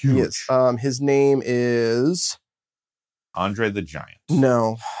 he's huge. He is. His name is Andre the Giant.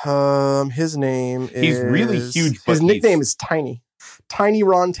 No, his name is. He's really huge. But his nickname is Tiny. Tiny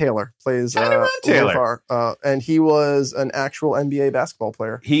Ron Taylor plays Ron Taylor, and he was an actual NBA basketball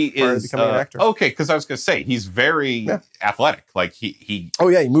player. He is becoming an actor. Okay, because I was going to say he's very athletic. Like he. Oh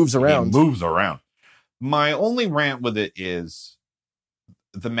yeah, he moves around. My only rant with it is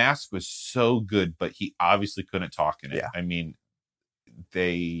the mask was so good, but he obviously couldn't talk in it. Yeah. I mean,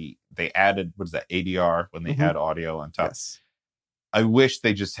 they added what is that ADR when they had audio on top. Yes. I wish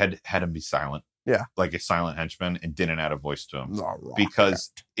they just had him be silent. Yeah. Like a silent henchman and didn't add a voice to him.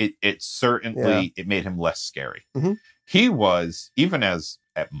 Because it certainly it made him less scary. Mm-hmm. He was, even as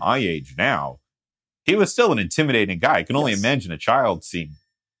at my age now, he was still an intimidating guy. I can only imagine a child seeing,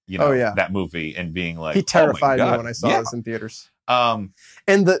 that movie and being like, he terrified me when I saw this in theaters. And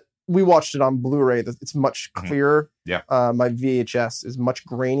we watched it on Blu-ray. It's much clearer. Yeah. My VHS is much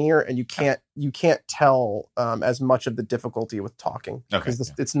grainier, and you can't tell as much of the difficulty with talking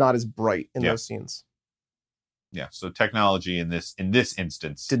because it's not as bright in those scenes. Yeah. So technology in this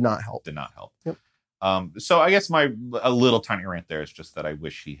instance did not help. Yep. So I guess a little tiny rant there is just that I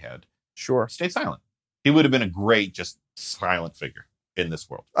wish he had stayed silent. He would have been a great just silent figure in this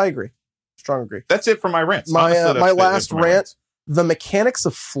world. I agree. Strong agree. That's it for my rants. My last rant. The mechanics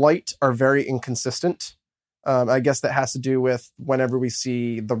of flight are very inconsistent. I guess that has to do with whenever we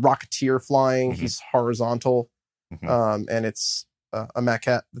see the Rocketeer flying, he's horizontal, and it's a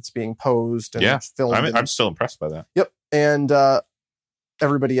maquette that's being posed and filmed. I'm still impressed by that. Yep. And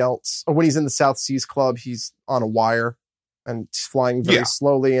everybody else, when he's in the South Seas Club, he's on a wire and flying very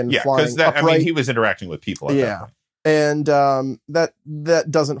slowly and flying upright. I mean, he was interacting with people at that point. And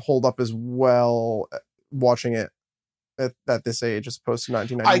that doesn't hold up as well watching it at this age as opposed to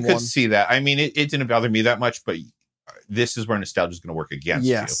 1991. I could see that. I mean, it didn't bother me that much, but this is where nostalgia is going to work against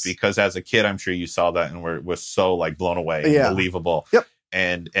you. Because as a kid, I'm sure you saw that and was so like blown away and believable. Yep.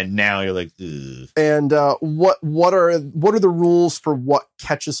 And now you're like, ugh. And what are the rules for what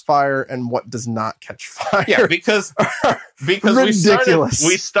catches fire and what does not catch fire? Yeah, because ridiculous.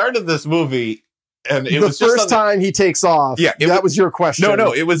 we started this movie. And it was the first time he takes off. Yeah, that was your question.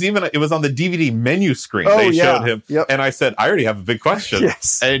 No, it was on the DVD menu screen. They showed him, and I said, "I already have a big question."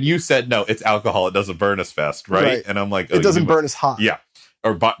 Yes, and you said, "No, it's alcohol. It doesn't burn as fast, right?" And I'm like, "It doesn't burn as hot." Yeah,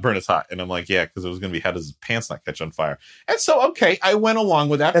 or burn as hot. And I'm like, "Yeah," because it was going to be how does his pants not catch on fire? And so, okay, I went along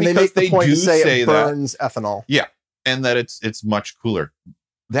with that and because they do say it burns that, ethanol. Yeah, and that it's much cooler.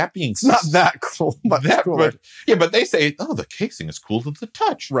 That being said, not that cool, but cooler. But they say, "Oh, the casing is cool to the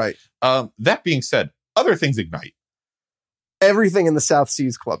touch." Right. That being said. Other things ignite. Everything in the South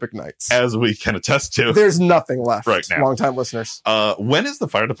Seas Club ignites. As we can attest to. There's nothing left right now. Long-time listeners. When is the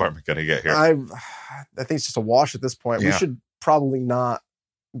fire department going to get here? I think it's just a wash at this point. We should probably not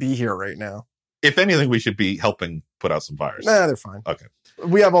be here right now. If anything, we should be helping put out some fires. Nah, they're fine. Okay.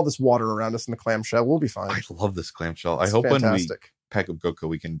 We have all this water around us in the clamshell. We'll be fine. I love this clamshell. I hope fantastic. When we pack up GoCo,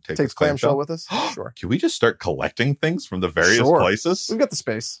 we can take this clamshell with us. Sure. Can we just start collecting things from the various places? We've got the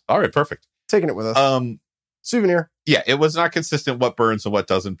space. All right, perfect. Taking it with us. Souvenir. Yeah, it was not consistent what burns and what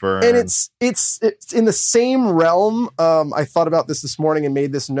doesn't burn. And it's in the same realm. I thought about this morning and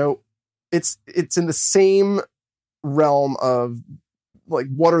made this note. It's in the same realm of like,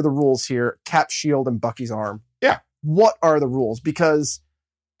 what are the rules here? Cap shield and Bucky's arm. Yeah. What are the rules? Because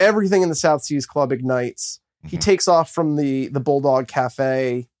everything in the South Seas Club ignites. He takes off from the Bulldog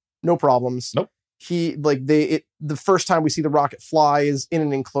Cafe, no problems. Nope. The first time we see the rocket fly is in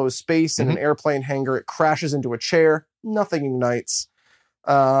an enclosed space in an airplane hangar. It crashes into a chair. Nothing ignites.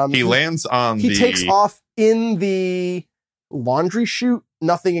 He lands on He takes off in the laundry chute.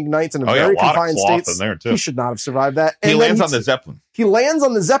 Nothing ignites in a very confined state. He should not have survived that. And he lands on the Zeppelin. He lands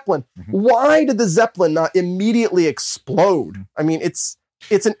on the Zeppelin. Why did the Zeppelin not immediately explode? I mean, it's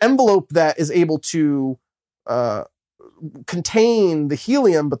an envelope that is able to contain the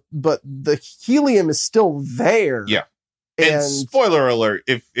helium, but the helium is still there. Yeah. And spoiler alert,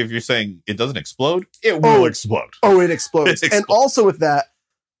 if you're saying it doesn't explode, it will explode. Oh, it explodes. And also with that,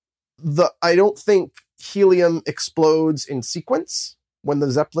 I don't think helium explodes in sequence when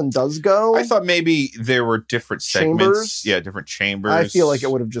the Zeppelin does go. I thought maybe there were different segments. Chambers. Yeah, different chambers. I feel like it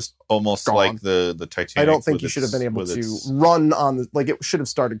would have just almost gone. like the Titanic. I don't think you should have been able to run on it should have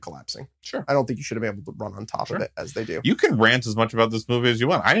started collapsing. Sure. I don't think you should have been able to run on top of it as they do. You can rant as much about this movie as you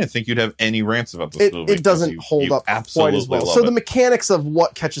want. I didn't think you'd have any rants about this movie. It doesn't hold up quite as well. So the mechanics of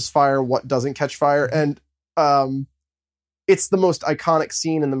what catches fire, what doesn't catch fire, and it's the most iconic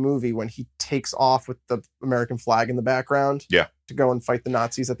scene in the movie when he takes off with the American flag in the background. Yeah. To go and fight the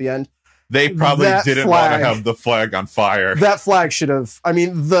Nazis at the end. They probably didn't want to have the flag on fire. That flag should have. I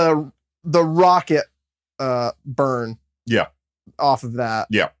mean, the rocket burn. Yeah. Off of that.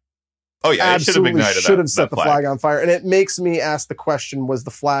 Yeah. Oh yeah. Absolutely should have set the flag on fire. And it makes me ask the question: was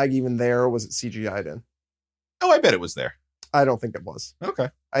the flag even there, or was it CGI'd in? Oh, I bet it was there. I don't think it was. Okay.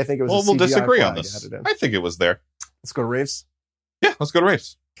 I think it was. Well, we'll disagree on this. I think it was there. Let's go to raves. Yeah, let's go to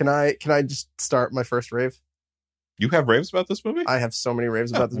raves. Can I just start my first rave? You have raves about this movie? I have so many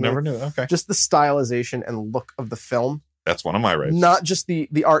raves about this movie. Never knew. Okay. Just the stylization and look of the film. That's one of my raves. Not just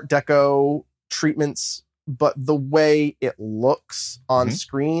the Art Deco treatments, but the way it looks on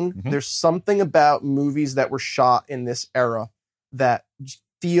screen. There's something about movies that were shot in this era that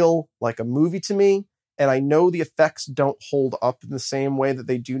feel like a movie to me. And I know the effects don't hold up in the same way that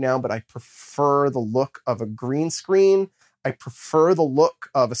they do now, but I prefer the look of a green screen. I prefer the look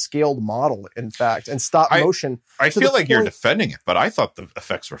of a scaled model, in fact, and stop motion. I feel like you're defending it, but I thought the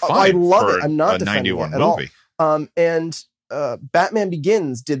effects were fine. I love it. I'm not defending 91 it at movie. All. And Batman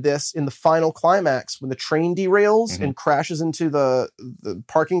Begins did this in the final climax when the train derails and crashes into the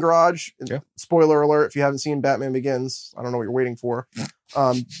parking garage. Yeah. Spoiler alert, if you haven't seen Batman Begins, I don't know what you're waiting for.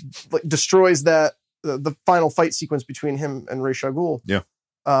 Destroys that the final fight sequence between him and Ra's al Ghul. Yeah.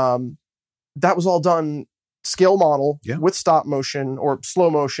 That was all done scale model with stop motion or slow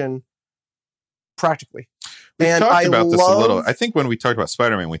motion practically. We've talked about this a little. I think when we talked about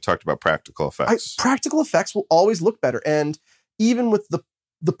Spider-Man, we talked about practical effects. Practical effects will always look better. And even with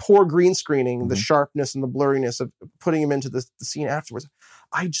the poor green screening, the sharpness and the blurriness of putting him into the scene afterwards,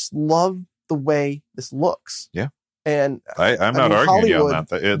 I just love the way this looks. Yeah. And I'm not arguing you on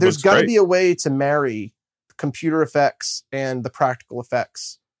that. There's got to be a way to marry computer effects and the practical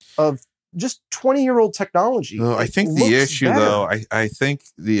effects of just 20-year-old technology. No, I think the issue, though, I think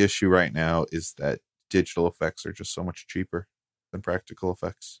the issue right now is that digital effects are just so much cheaper than practical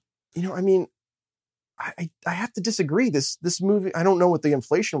effects. You know, I mean, I have to disagree. This movie, I don't know what the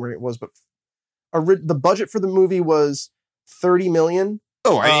inflation rate was, but the budget for the movie was $30 million.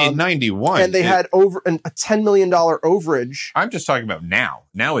 Oh, in 91. And they had over a $10 million overage. I'm just talking about now.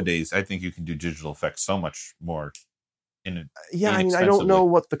 Nowadays, I think you can do digital effects so much more. I mean, I don't know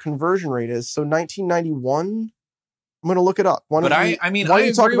what the conversion rate is. So 1991, I'm going to look it up. Why don't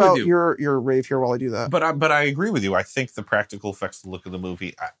you talk about your rave here while I do that? But I agree with you. I think the practical effects, the look of the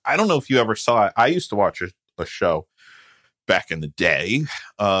movie. I don't know if you ever saw it. I used to watch a show back in the day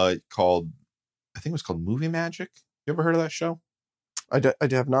called, I think it was called Movie Magic. You ever heard of that show? I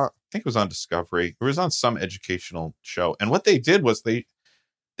have not. I think it was on Discovery. It was on some educational show. And what they did was they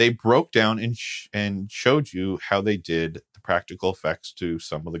broke down and showed you how they did the practical effects to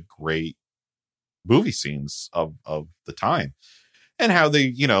some of the great movie scenes of the time, and how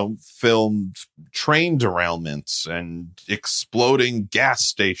they, filmed train derailments and exploding gas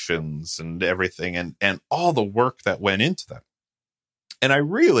stations and everything, and all the work that went into that. And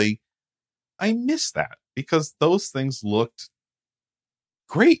I miss that, because those things looked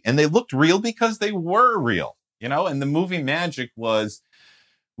great, and they looked real because they were real, and the movie magic was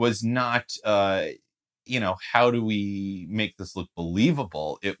not, how do we make this look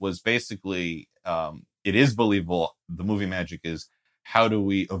believable? It was basically, it is believable. The movie magic is, how do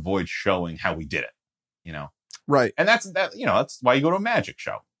we avoid showing how we did it? Right. And that's why you go to a magic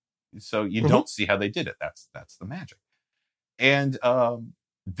show. So you don't see how they did it. That's the magic. And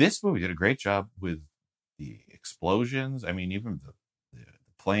this movie did a great job with the explosions. I mean, even the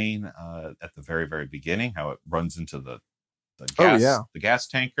plane at the very, very beginning, how it runs into the gas, the gas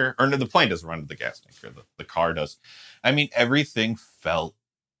tanker. Or no, the plane doesn't run into the gas tanker. The car does. I mean, everything felt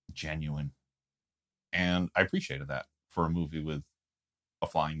genuine. And I appreciated that for a movie with a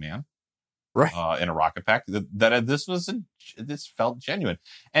flying man. Right. In a rocket pack. This felt genuine.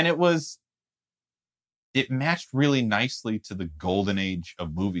 And it matched really nicely to the golden age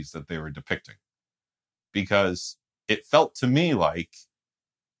of movies that they were depicting. Because it felt to me like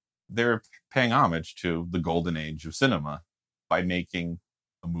they're paying homage to the golden age of cinema by making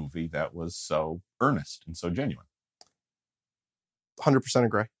a movie that was so earnest and so genuine. 100%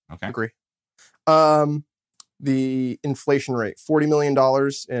 agree. Okay. Agree. The inflation rate, $40 million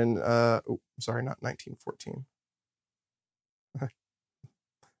in, sorry, not 1914.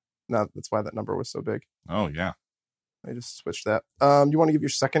 No, that's why that number was so big. Oh, yeah. I just switched that. Do you want to give your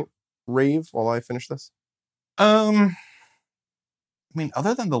second rave while I finish this? I mean,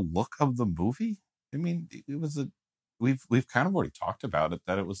 other than the look of the movie, I mean, it was we've kind of already talked about it,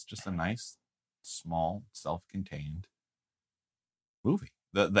 that it was just a nice, small, self-contained movie.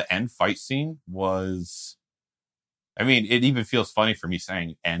 The end fight scene was, I mean, it even feels funny for me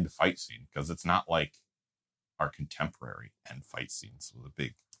saying end fight scene, because it's not like our contemporary end fight scenes with a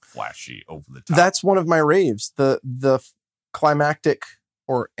big, flashy, over the top. That's one of my raves. The climactic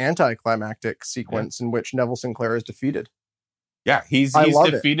or anticlimactic sequence in which Neville Sinclair is defeated. Yeah, he's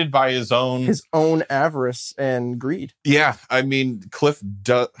defeated by his own avarice and greed. Yeah, I mean, Cliff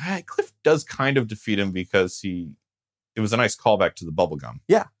does kind of defeat him, because it was a nice callback to the bubble gum.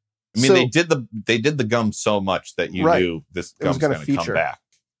 Yeah. I mean, they did the gum so much that you knew this gum's going to come back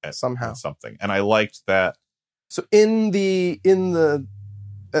somehow. at something. And I liked that. So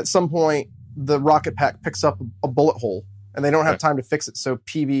at some point, the rocket pack picks up a bullet hole, and they don't have time to fix it. So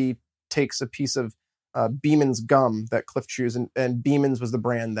PB takes a piece of Beeman's gum that Cliff chews, and Beeman's was the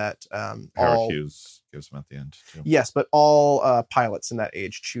brand that Howard Hughes gives him at the end, too. Yes, but all pilots in that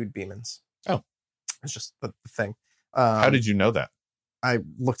age chewed Beeman's. Oh. It's just the thing. How did you know that? I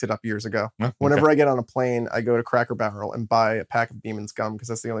looked it up years ago. Oh, okay. Whenever I get on a plane, I go to Cracker Barrel and buy a pack of Beeman's gum, because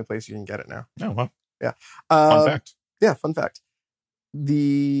that's the only place you can get it now. Oh, well. Yeah. Fun fact. Yeah, fun fact.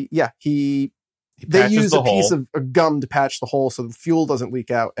 They use a piece of gum to patch the hole so the fuel doesn't leak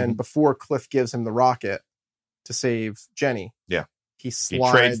out. And before Cliff gives him the rocket to save Jenny, he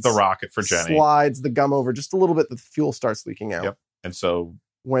trades the rocket for Jenny. Slides the gum over just a little bit, that the fuel starts leaking out. Yep. And so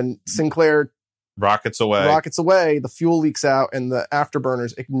when Sinclair rockets away, the fuel leaks out, and the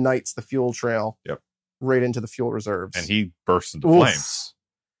afterburners ignites the fuel trail right into the fuel reserves. And he bursts into flames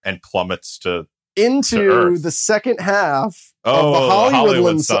and plummets into the second half of the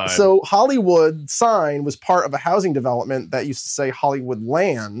Hollywood sign. So Hollywood sign was part of a housing development that used to say Hollywood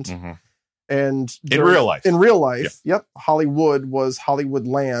Land. Mm-hmm. And in real life, Hollywood was Hollywood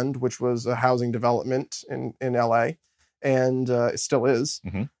Land, which was a housing development in LA, and it still is.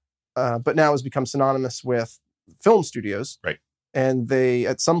 Mm-hmm. But now has become synonymous with film studios. Right. And they,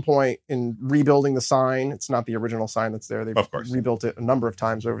 at some point in rebuilding the sign, it's not the original sign that's there. They've rebuilt it a number of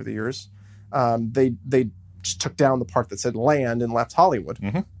times over the years. They just took down the part that said land and left Hollywood.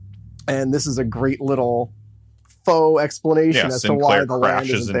 Mm-hmm. And this is a great little faux explanation as Sinclair to why the land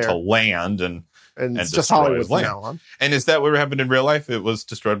isn't there. into land and it's just Hollywood from now on. And is that what happened in real life? It was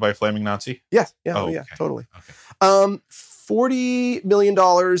destroyed by a flaming Nazi? Yes. Yeah. Oh, yeah. Totally. Okay. $40 million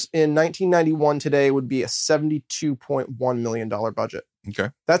in 1991 today would be a $72.1 million budget.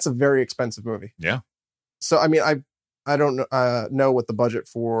 Okay. That's a very expensive movie. Yeah. So, I mean, I don't know what the budget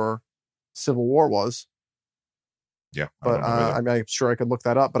for Civil War was. Yeah. But I'm sure I could look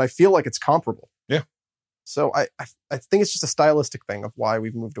that up, but I feel like it's comparable. Yeah. So I think it's just a stylistic thing of why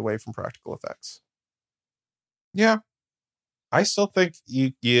we've moved away from practical effects. Yeah. I still think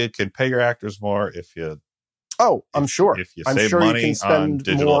you can pay your actors more if you... Oh, I'm sure. If you save money, you can spend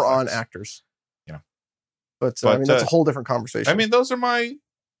more effects. on actors. Yeah. But I mean, that's a whole different conversation. I mean, those are my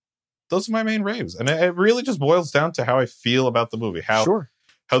main raves. And it really just boils down to how I feel about the movie. How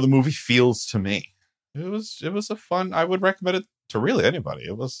the movie feels to me. It was a fun... I would recommend it to really anybody.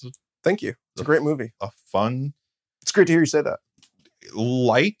 It was... Thank you. It's a great movie. A fun... It's great to hear you say that.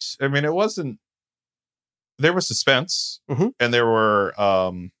 Light. I mean, it wasn't... There was suspense. Mm-hmm. And there were...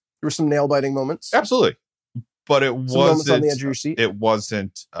 there were some nail-biting moments. Absolutely. But it wasn't... moments on the edge of your seat. It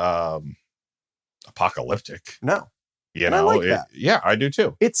wasn't apocalyptic. No. You and know? I like that. Yeah, I do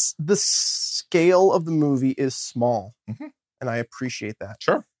too. It's... The scale of the movie is small. Mm-hmm. And I appreciate that.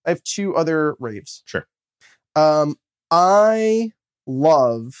 Sure. I have two other raves. Sure. I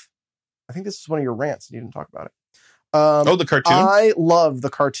love... I think this is one of your rants and you didn't talk about it. The cartoon? I love the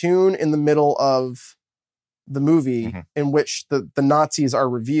cartoon in the middle of the movie in which the Nazis are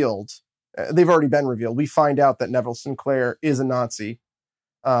revealed. They've already been revealed. We find out that Neville Sinclair is a Nazi.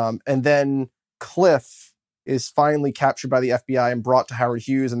 And then Cliff is finally captured by the FBI and brought to Howard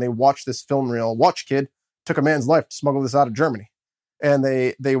Hughes, and they watch this film reel. Watch, kid, took a man's life to smuggle this out of Germany. And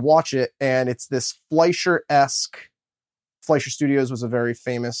they watch it, and it's this Fleischer-esque. Fleischer Studios was a very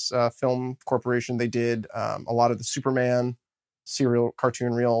famous film corporation. They did a lot of the Superman serial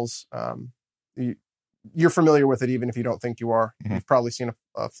cartoon reels. You're familiar with it, even if you don't think you are. You've probably seen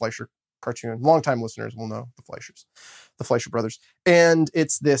a Fleischer cartoon. Longtime listeners will know the Fleischer brothers. And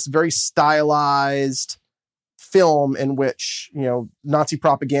it's this very stylized film in which, Nazi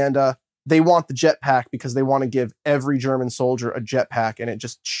propaganda. They want the jetpack because they want to give every German soldier a jetpack, and it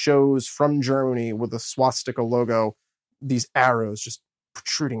just shows from Germany with a swastika logo, these arrows just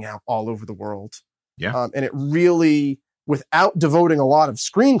protruding out all over the world. Yeah. And it really, without devoting a lot of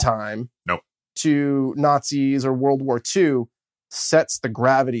screen time to Nazis or World War II, sets the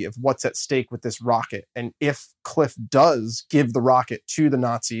gravity of what's at stake with this rocket. And if Cliff does give the rocket to the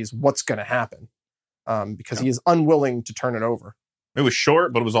Nazis, what's going to happen? Because he is unwilling to turn it over. It was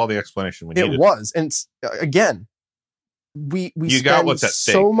short, but it was all the explanation we needed. It was. And again, we spend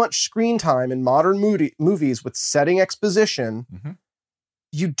so much screen time in modern movies with setting exposition.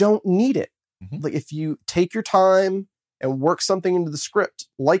 You don't need it. Like, if you take your time and work something into the script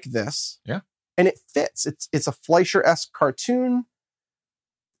like this, and it fits. It's a Fleischer-esque cartoon.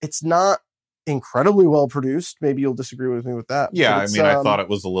 It's not incredibly well produced. Maybe you'll disagree with me with that. Yeah, I thought it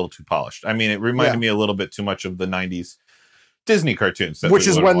was a little too polished. I mean, it reminded me a little bit too much of the 90s Disney cartoons, which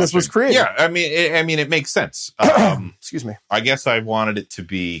is when this was created. Yeah, I mean, it makes sense. Excuse me. I guess I wanted it to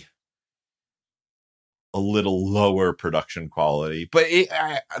be a little lower production quality, but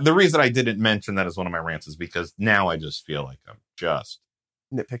the reason I didn't mention that as one of my rants is because now I just feel like I'm just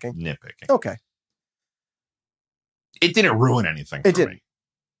nitpicking. Okay, it didn't ruin anything. It didn't.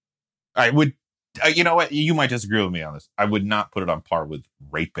 I would. You know what? You might disagree with me on this. I would not put it on par with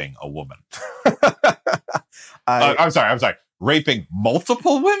raping a woman. I'm sorry. Raping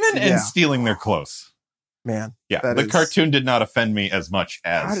multiple women and stealing their close. Man. Yeah. The cartoon did not offend me as much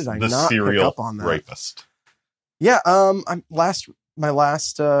as the serial rapist. Yeah. My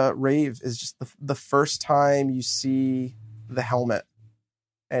last rave is just the first time you see the helmet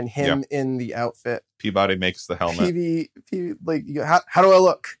and him in the outfit. Peabody makes the helmet. Like, how do I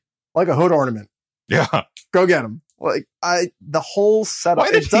look? Like a hood ornament. Yeah. Go get him. Like, the whole setup.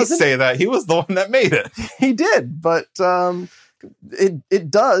 Why did he say that? He was the one that made it. He did, but it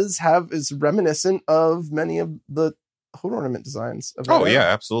does is reminiscent of many of the hood ornament designs. Yeah,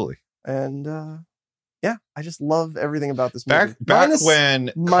 absolutely. And I just love everything about this movie. Back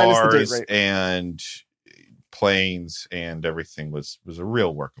when cars and planes and everything was a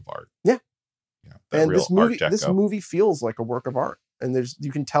real work of art. Yeah. And this movie feels like a work of art. And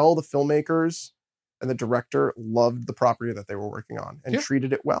you can tell the filmmakers and the director loved the property that they were working on and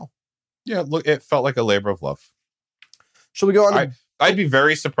treated it well. Yeah, look, it felt like a labor of love. Shall we go on? I'd be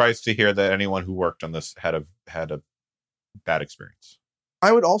very surprised to hear that anyone who worked on this had a bad experience.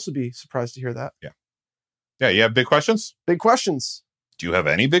 I would also be surprised to hear that. Yeah. Yeah, you have big questions? Big questions. Do you have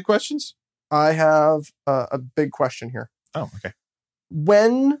any big questions? I have a big question here. Oh, okay.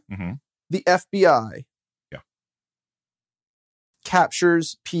 When the FBI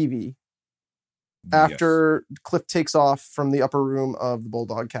captures Peavy after Cliff takes off from the upper room of the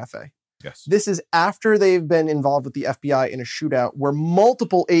Bulldog Cafe. Yes. This is after they've been involved with the FBI in a shootout where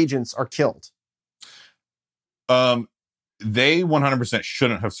multiple agents are killed. They 100%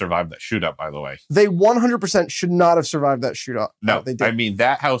 shouldn't have survived that shootout, by the way. They 100% should not have survived that shootout. No, they did. I mean,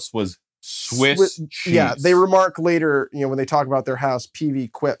 that house was Swiss cheese. Yeah, they remark later, when they talk about their house, Peavy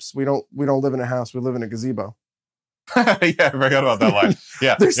quips, we don't live in a house, we live in a gazebo. Yeah, I forgot about that line.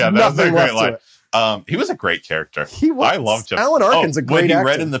 Yeah, that was a great line. He was a great character. He was. I loved him. Alan Arkin's a great actor. When he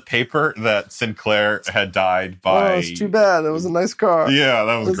read in the paper that Sinclair had died by... Oh, it's too bad. It was a nice car. Yeah,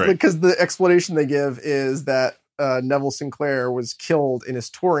 that was great. Because the explanation they give is that Neville Sinclair was killed in his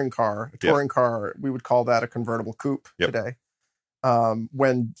touring car. A touring car, we would call that a convertible coupe today.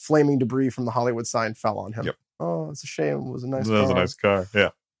 When flaming debris from the Hollywood sign fell on him. Yep. Oh, it's a shame. It was a nice car. It was a nice car, yeah.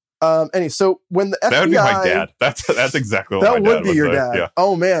 Anyway, so when the FBI... That would be my dad. That's exactly what my dad would be. That would be your dad. Yeah.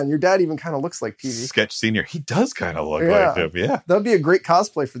 Oh, man. Your dad even kind of looks like Peavy. Sketch Senior. He does kind of look like him. Yeah. That would be a great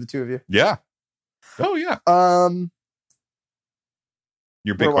cosplay for the two of you. Yeah. Oh, yeah.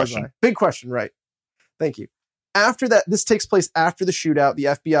 Your big question. Big question, right. Thank you. After that, this takes place after the shootout. The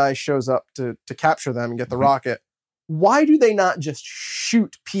FBI shows up to capture them and get the rocket. Why do they not just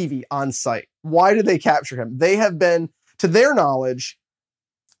shoot Peavy on sight? Why do they capture him? They have been, to their knowledge...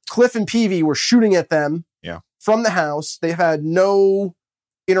 Cliff and Peavy were shooting at them from the house. They've had no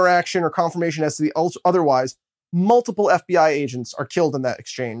interaction or confirmation as to the otherwise. Multiple FBI agents are killed in that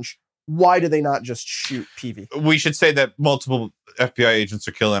exchange. Why do they not just shoot Peavy? We should say that multiple FBI agents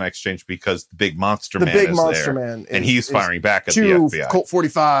are killing in exchange because the big monster man is there, and he's firing back at the FBI. Colt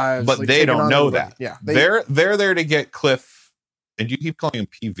 45s, but they don't know that. Yeah, they're there to get Cliff, and you keep calling him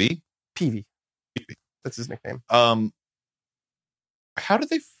PV. Peavy. That's his nickname. How did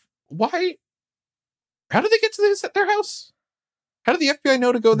they get to their house? How did the FBI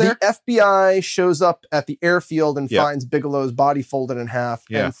know to go there? The FBI shows up at the airfield and finds Bigelow's body folded in half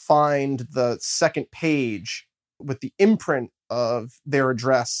and find the second page with the imprint of their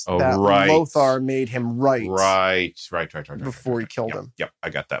address that Lothar made him write. Right. Before he killed him. Yep, I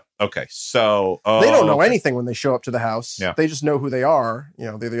got that. Okay, so... they don't know anything when they show up to the house. Yeah. They just know who they are. You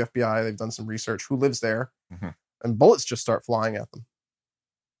know, they're the FBI. They've done some research. Who lives there? Mm-hmm. And bullets just start flying at them.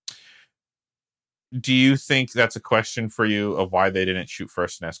 Do you think that's a question for you of why they didn't shoot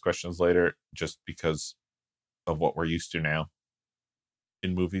first and ask questions later, just because of what we're used to now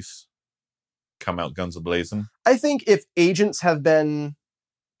in movies? Come out guns a-blazing? I think if agents have been,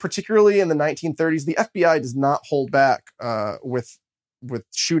 particularly in the 1930s, the FBI does not hold back with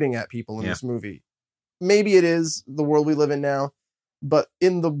shooting at people in this movie. Maybe it is the world we live in now, but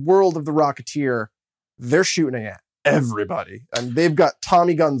in the world of The Rocketeer, they're shooting at everybody, and they've got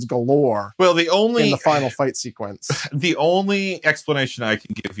Tommy guns galore. Well, in the final fight sequence, the only explanation I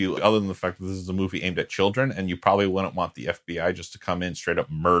can give you, other than the fact that this is a movie aimed at children, and you probably wouldn't want the FBI just to come in straight up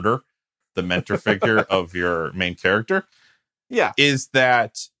murder the mentor figure of your main character, is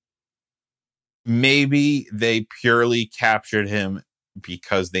that maybe they purely captured him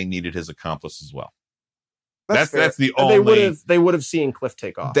because they needed his accomplice as well. That's the only. They would have seen Cliff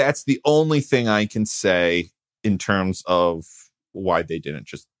take off. That's the only thing I can say in terms of why they didn't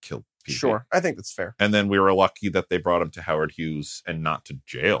just kill Peavy. Sure, I think that's fair. And then we were lucky that they brought him to Howard Hughes and not to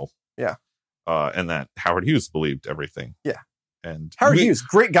jail. Yeah. And that Howard Hughes believed everything. Yeah. And Howard Hughes,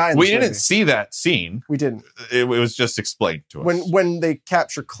 great guy. We didn't see that scene. We didn't. It was just explained to us. When they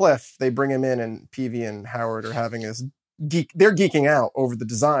capture Cliff, they bring him in, and Peavy and Howard are having this they're geeking out over the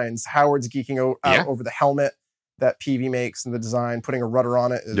designs. Howard's geeking out over the helmet that Peavy makes and the design, putting a rudder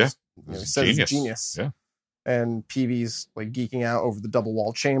on it. It's genius. Yeah. And Peavy's like geeking out over the double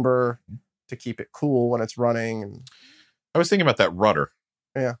wall chamber to keep it cool when it's running. And I was thinking about that rudder.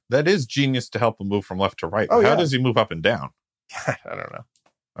 Yeah. That is genius to help him move from left to right. How does he move up and down? I don't know.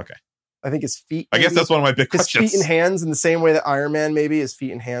 Okay. I think his feet. I guess that's one of my big questions. His feet and hands in the same way that Iron Man maybe his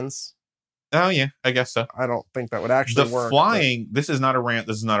feet and hands. Oh, yeah. I guess so. I don't think that would actually work. The flying, this is not a rant.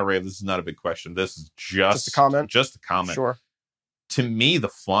 This is not a rave. This is not a big question. This is just a comment. Just a comment. Sure. To me, the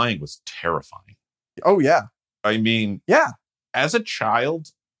flying was terrifying. Oh, yeah. I mean, as a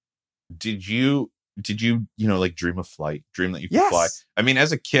child, did you like dream of flight, dream that you could fly? I mean,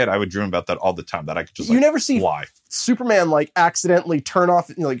 as a kid, I would dream about that all the time, that I could just you never see fly. Superman like accidentally turn off,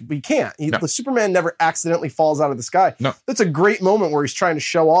 he can't. The Superman never accidentally falls out of the sky. No. That's a great moment where he's trying to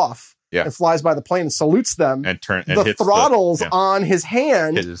show off and flies by the plane and salutes them. And the throttles on his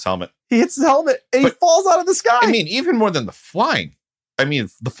hand. Hits his helmet. He hits his helmet and he falls out of the sky. I mean, even more than the flying. I mean,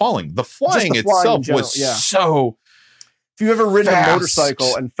 the flying itself was so. If you've ever ridden a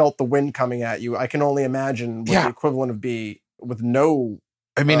motorcycle and felt the wind coming at you, I can only imagine what the equivalent of be with no.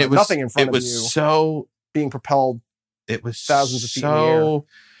 I mean, it was nothing in front of you. It was so being propelled. It was thousands of feet in the air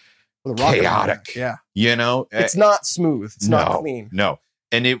with a rocket chaotic. Yeah, it's not smooth. It's not clean. No,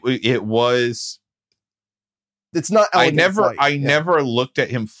 and it was. It's not. I never looked at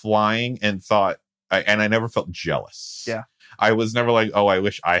him flying and thought, and I never felt jealous. Yeah. I was never like, oh, I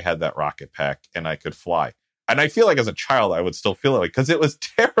wish I had that rocket pack and I could fly. And I feel like as a child, I would still feel it because it was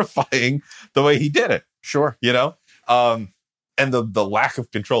terrifying the way he did it. Sure. And the lack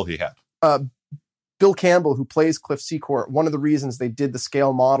of control he had. Bill Campbell, who plays Cliff Secord, one of the reasons they did the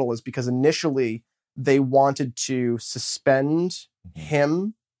scale model is because initially they wanted to suspend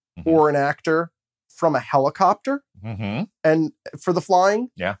him or an actor from a helicopter and for the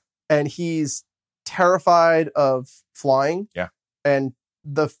flying. Yeah. And he's terrified of flying. Yeah. And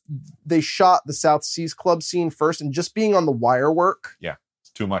they shot the South Seas Club scene first, and just being on the wire work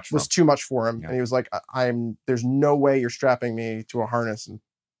it's too much was too much for him. And he was like, there's no way you're strapping me to a harness and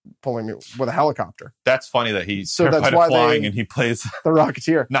pulling me with a helicopter. That's funny that he's terrified of flying and he plays the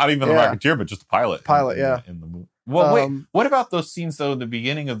Rocketeer. Not even the Rocketeer, but just the pilot. In the movie. Well, wait, what about those scenes though in the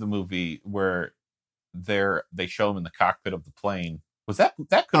beginning of the movie where they show him in the cockpit of the plane? Was that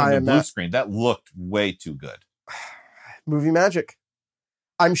could have been blue screen? That looked way too good. Movie magic.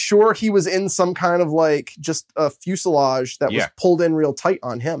 I'm sure he was in some kind of like just a fuselage that was pulled in real tight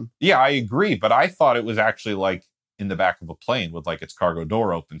on him. Yeah, I agree. But I thought it was actually like in the back of a plane with like its cargo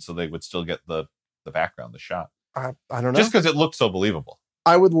door open, so they would still get the background, the shot. I don't know. Just because it looked so believable.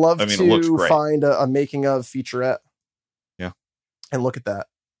 I would love to find a making of featurette. Yeah. And look at that.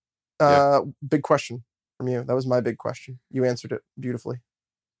 Big question from you. That was my big question. You answered it beautifully.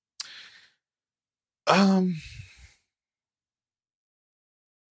 One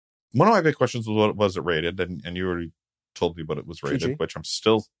of my big questions was what was it rated, and you already told me what it was rated, PG. which I'm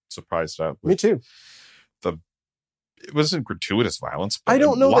still surprised at. Me too. It wasn't gratuitous violence, but I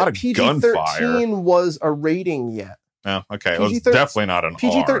don't know that PG-13 was a rating yet. Oh, okay. It was definitely not an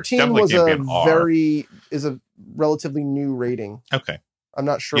PG-13 is a relatively new rating. Okay. I'm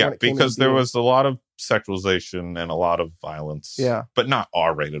not sure when it came because there was a lot of sexualization and a lot of violence. Yeah. But not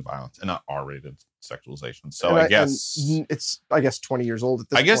R-rated violence and not R-rated sexualization. So I guess it's 20 years old at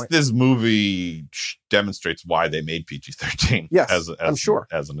this point. I guess this movie demonstrates why they made PG-13. Yes, I'm sure.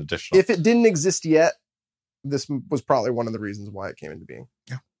 As an additional. If it didn't exist yet, this was probably one of the reasons why it came into being.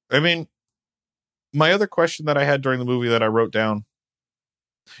 Yeah. I mean, my other question that I had during the movie that I wrote down,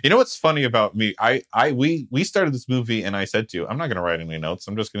 you know what's funny about me? We started this movie and I said to you, I'm not going to write any notes.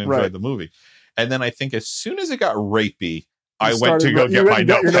 I'm just going to enjoy the movie. And then I think as soon as it got rapey, I went to go get my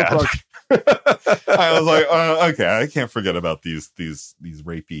notepad. I was like, okay, I can't forget about these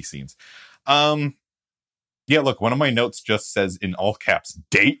rapey scenes. Yeah, look, one of my notes just says in all caps,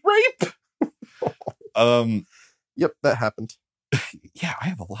 date rape. Yep, that happened. Yeah, I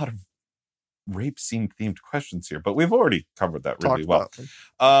have a lot of rape scene themed questions here, but we've already covered that really well.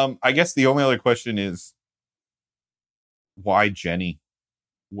 I guess the only other question is why Jenny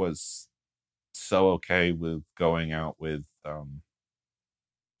was so okay with going out with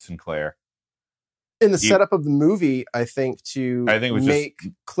Sinclair. In the setup of the movie, I think it was make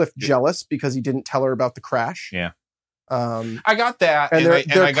Cliff jealous because he didn't tell her about the crash. Yeah. I got that. And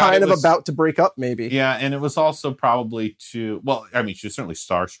they're kind of about to break up, maybe. Yeah, and it was also probably she was certainly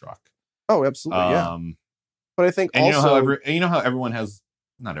starstruck. Oh, absolutely, yeah. But I think you know how everyone has,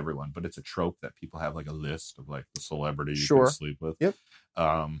 not everyone, but it's a trope that people have like a list of like the celebrity you can sleep with. Yep.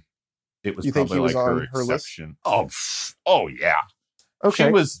 It was probably like her exception. List? Oh yeah.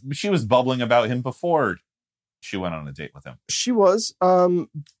 Okay. She was bubbling about him before she went on a date with him. She was.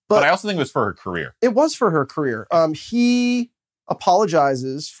 But I also think it was for her career. It was for her career. He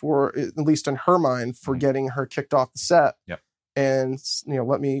apologizes for, at least in her mind, for getting her kicked off the set. Yep. And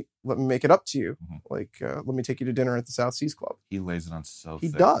let me make it up to you. Like, let me take you to dinner at the South Seas Club. He lays it on so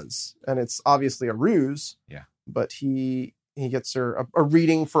thick. He does, and it's obviously a ruse. Yeah. But he gets her a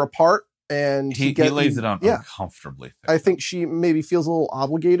reading for a part, and he lays it on uncomfortably thick. I think she maybe feels a little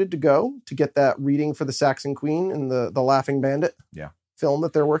obligated to go to get that reading for the Saxon Queen and the Laughing Bandit. Yeah. Film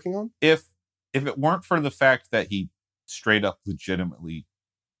that they're working on. If it weren't for the fact that he straight up legitimately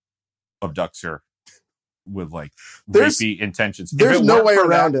abducts her with like rapey intentions, there's no way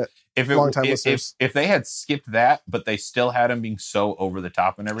around it. If they had skipped that, but they still had him being so over the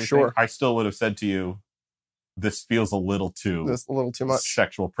top and everything, I still would have said to you, this feels a little too much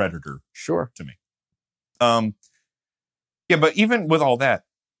sexual predator. Sure. To me. Yeah, but even with all that,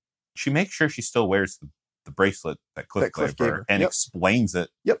 she makes sure she still wears the bracelet that Cliff gave her and explains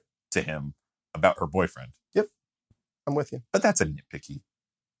it to him about her boyfriend. Yep. I'm with you. But that's a nitpicky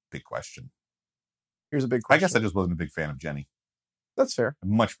big question. Here's a big question. I guess I just wasn't a big fan of Jenny. That's fair. I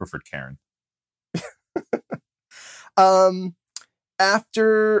much preferred Karen.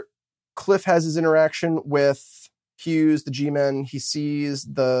 After Cliff has his interaction with Hughes, the G-Men, he sees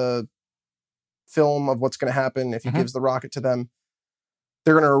the film of what's going to happen if he gives the rocket to them.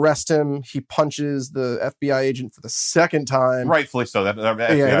 They're going to arrest him. He punches the FBI agent for the second time. Rightfully so.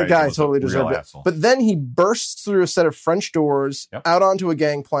 The guy totally deserved it. But then he bursts through a set of French doors, out onto a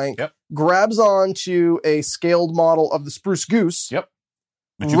gangplank, grabs onto a scaled model of the Spruce Goose,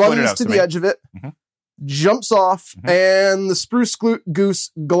 runs to the edge of it, jumps off, and the Spruce Goose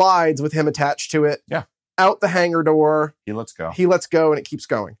glides with him attached to it, out the hangar door. He lets go, and it keeps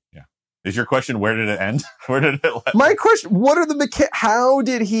going. Yeah. Is your question, where did it end? Where did it let My question, what are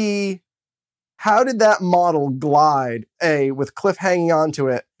the how did that model glide? A, with Cliff hanging on to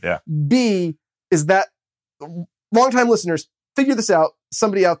it. Yeah. B, is that, longtime listeners, figure this out.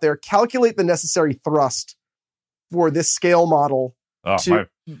 Somebody out there, calculate the necessary thrust for this scale model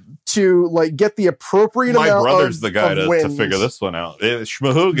to like get the appropriate amount of My brother's the guy to figure this one out.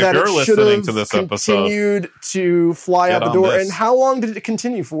 Schmahoog, if you're listening to this episode. Continued to fly out the door. And how long did it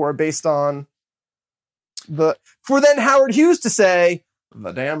continue for based on for then Howard Hughes to say,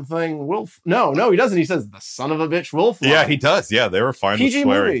 the damn thing will... No, he doesn't. He says, the son of a bitch will fly. Yeah, he does. Yeah, they were fine PG with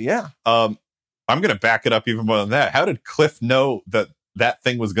swearing. movie, yeah. I'm going to back it up even more than that. How did Cliff know that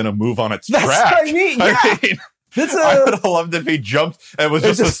thing was going to move on its track? That's what I mean, yeah. I would have loved if he jumped and was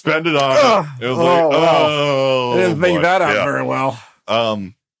just suspended on it. It was I didn't think that out very well.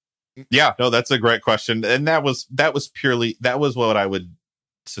 Yeah, no, that's a great question. And that was what I would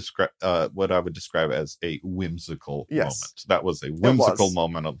describe as a whimsical moment. That was a whimsical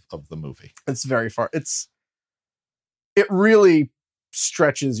moment of the movie. It's very far. It really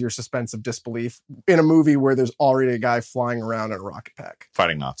stretches your suspense of disbelief in a movie where there's already a guy flying around in a rocket pack.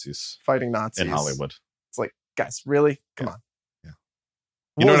 Fighting Nazis. In Hollywood. It's like, guys, really? Come on. Yeah.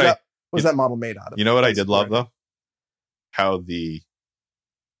 What was that model made out of? You know what I did love, though? How the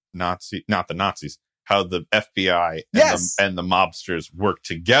not the Nazis, how the FBI and the mobsters work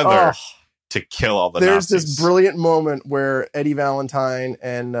together to kill all the Nazis. There's this brilliant moment where Eddie Valentine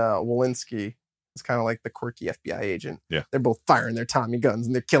and Walensky is kind of like the quirky FBI agent. Yeah. They're both firing their Tommy guns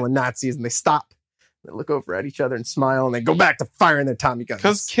and they're killing Nazis, and they stop. They look over at each other and smile, and they go back to firing their Tommy guns.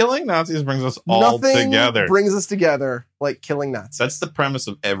 Because killing Nazis brings us all together. Nothing brings us together like killing Nazis. That's the premise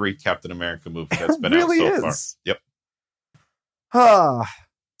of every Captain America movie that's been out so far. Yep.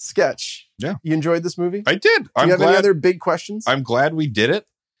 Sketch. Yeah. You enjoyed this movie? I did. Do you have any other big questions? I'm glad we did it.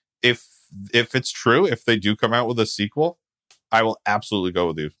 If it's true, if they do come out with a sequel, I will absolutely go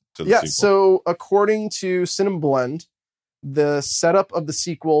with you to the sequel. So according to Cinema Blend, the setup of the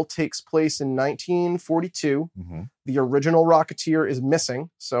sequel takes place in 1942. Mm-hmm. The original Rocketeer is missing.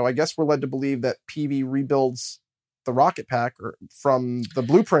 So I guess we're led to believe that Peavy rebuilds the rocket pack from the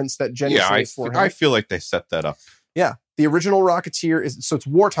blueprints that Jenny saves for him. I feel like they set that up. Yeah. The original Rocketeer it's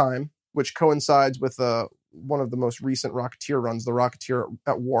wartime, which coincides with one of the most recent Rocketeer runs, the Rocketeer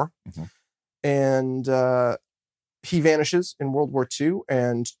at War. Mm-hmm. And he vanishes in World War II,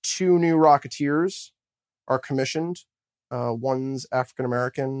 and 2 new Rocketeers are commissioned. One's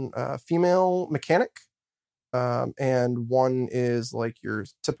African-American female mechanic, and one is like your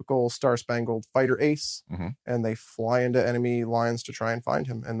typical Star-Spangled Fighter ace, mm-hmm. and they fly into enemy lines to try and find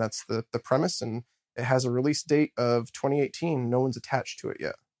him. And that's the premise, and it has a release date of 2018. No one's attached to it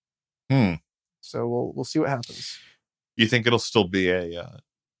yet. So we'll see what happens. You think it'll still be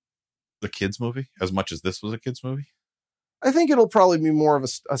the kids movie as much as this was a kids movie? I think it'll probably be more of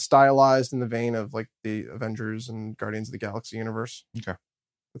a stylized in the vein of like the Avengers and Guardians of the Galaxy universe. Okay.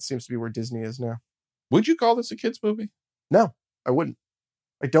 That seems to be where Disney is now. Would you call this a kids movie? No, I wouldn't.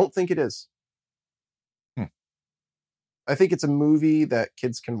 I don't think it is. I think it's a movie that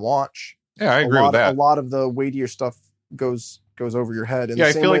kids can watch. Yeah, I agree with that. A lot of the weightier stuff goes over your head.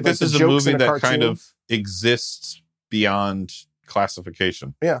 I feel like this is a movie that kind of exists beyond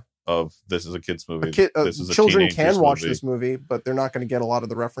classification. Yeah. Of this is a kids movie. This is children can watch this movie, but they're not going to get a lot of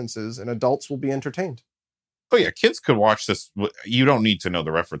the references, and adults will be entertained. Oh yeah, kids could watch this. You don't need to know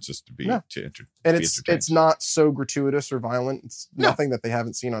the references to be and it's not so gratuitous or violent. It's nothing that they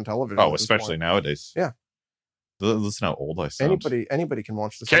haven't seen on television. Oh, especially nowadays. Yeah. Listen how old I sound. Anybody can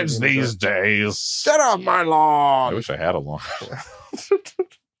watch this. Kids these days. Get off my lawn. I wish I had a lawn.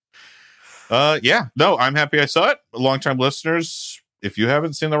 Yeah. No, I'm happy I saw it. Longtime listeners, if you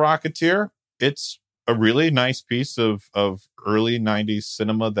haven't seen The Rocketeer, it's a really nice piece of early 90s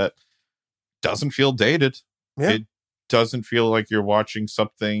cinema that doesn't feel dated. Yeah. It doesn't feel like you're watching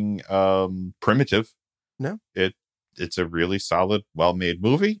something primitive. No. It's a really solid, well-made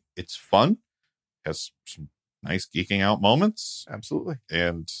movie. It's fun. Has some nice geeking out moments. Absolutely.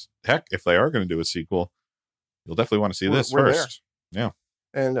 And heck, if they are going to do a sequel, you'll definitely want to see this first. There. Yeah.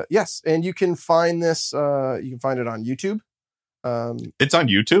 And yes, and you can find this, you can find it on YouTube. It's on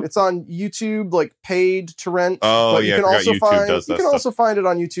YouTube? It's on YouTube, like paid to rent. Oh, but yeah, you can also find it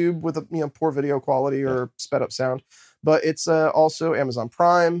on YouTube with a poor video quality or sped up sound. But it's also Amazon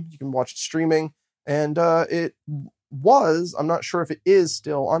Prime. You can watch it streaming. And it was, I'm not sure if it is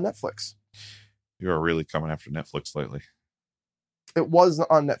still on Netflix. You are really coming after Netflix lately. It was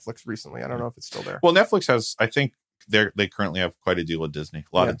on Netflix recently. I don't know if it's still there. Well, Netflix has, I think, they currently have quite a deal with Disney.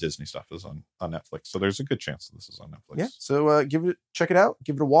 A lot of Disney stuff is on Netflix. So there's a good chance that this is on Netflix. Yeah. So check it out,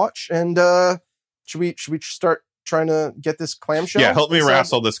 give it a watch. And should we start trying to get this clamshell? Yeah, help me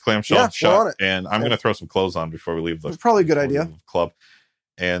wrestle this clamshell shut. On it. And I'm going to throw some clothes on before we leave the probably a good idea. Club.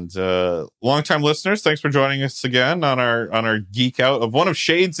 And longtime listeners, thanks for joining us again on our geek out of one of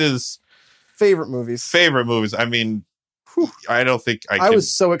Shades' favorite movies. I mean, I don't think I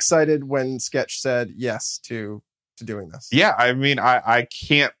was so excited when Sketch said yes to doing this. Yeah, I mean, I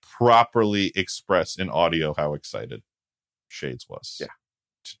can't properly express in audio how excited Shades was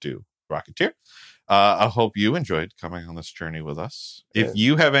to do Rocketeer. I hope you enjoyed coming on this journey with us. If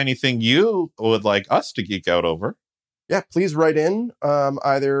you have anything you would like us to geek out over, please write in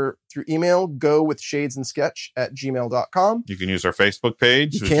either through email, gowithshadesandsketch@gmail.com. You can use our Facebook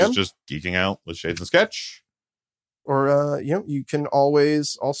page, which is just Geeking Out with Shades and Sketch. Or, you can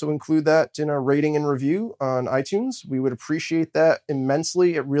always also include that in a rating and review on iTunes. We would appreciate that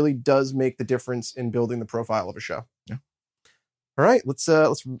immensely. It really does make the difference in building the profile of a show. Yeah. All right, let's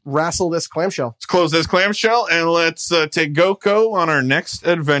wrestle this clamshell. Let's close this clamshell and let's take GoCo on our next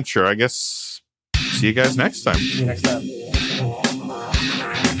adventure. I guess see you guys next time. See you next time.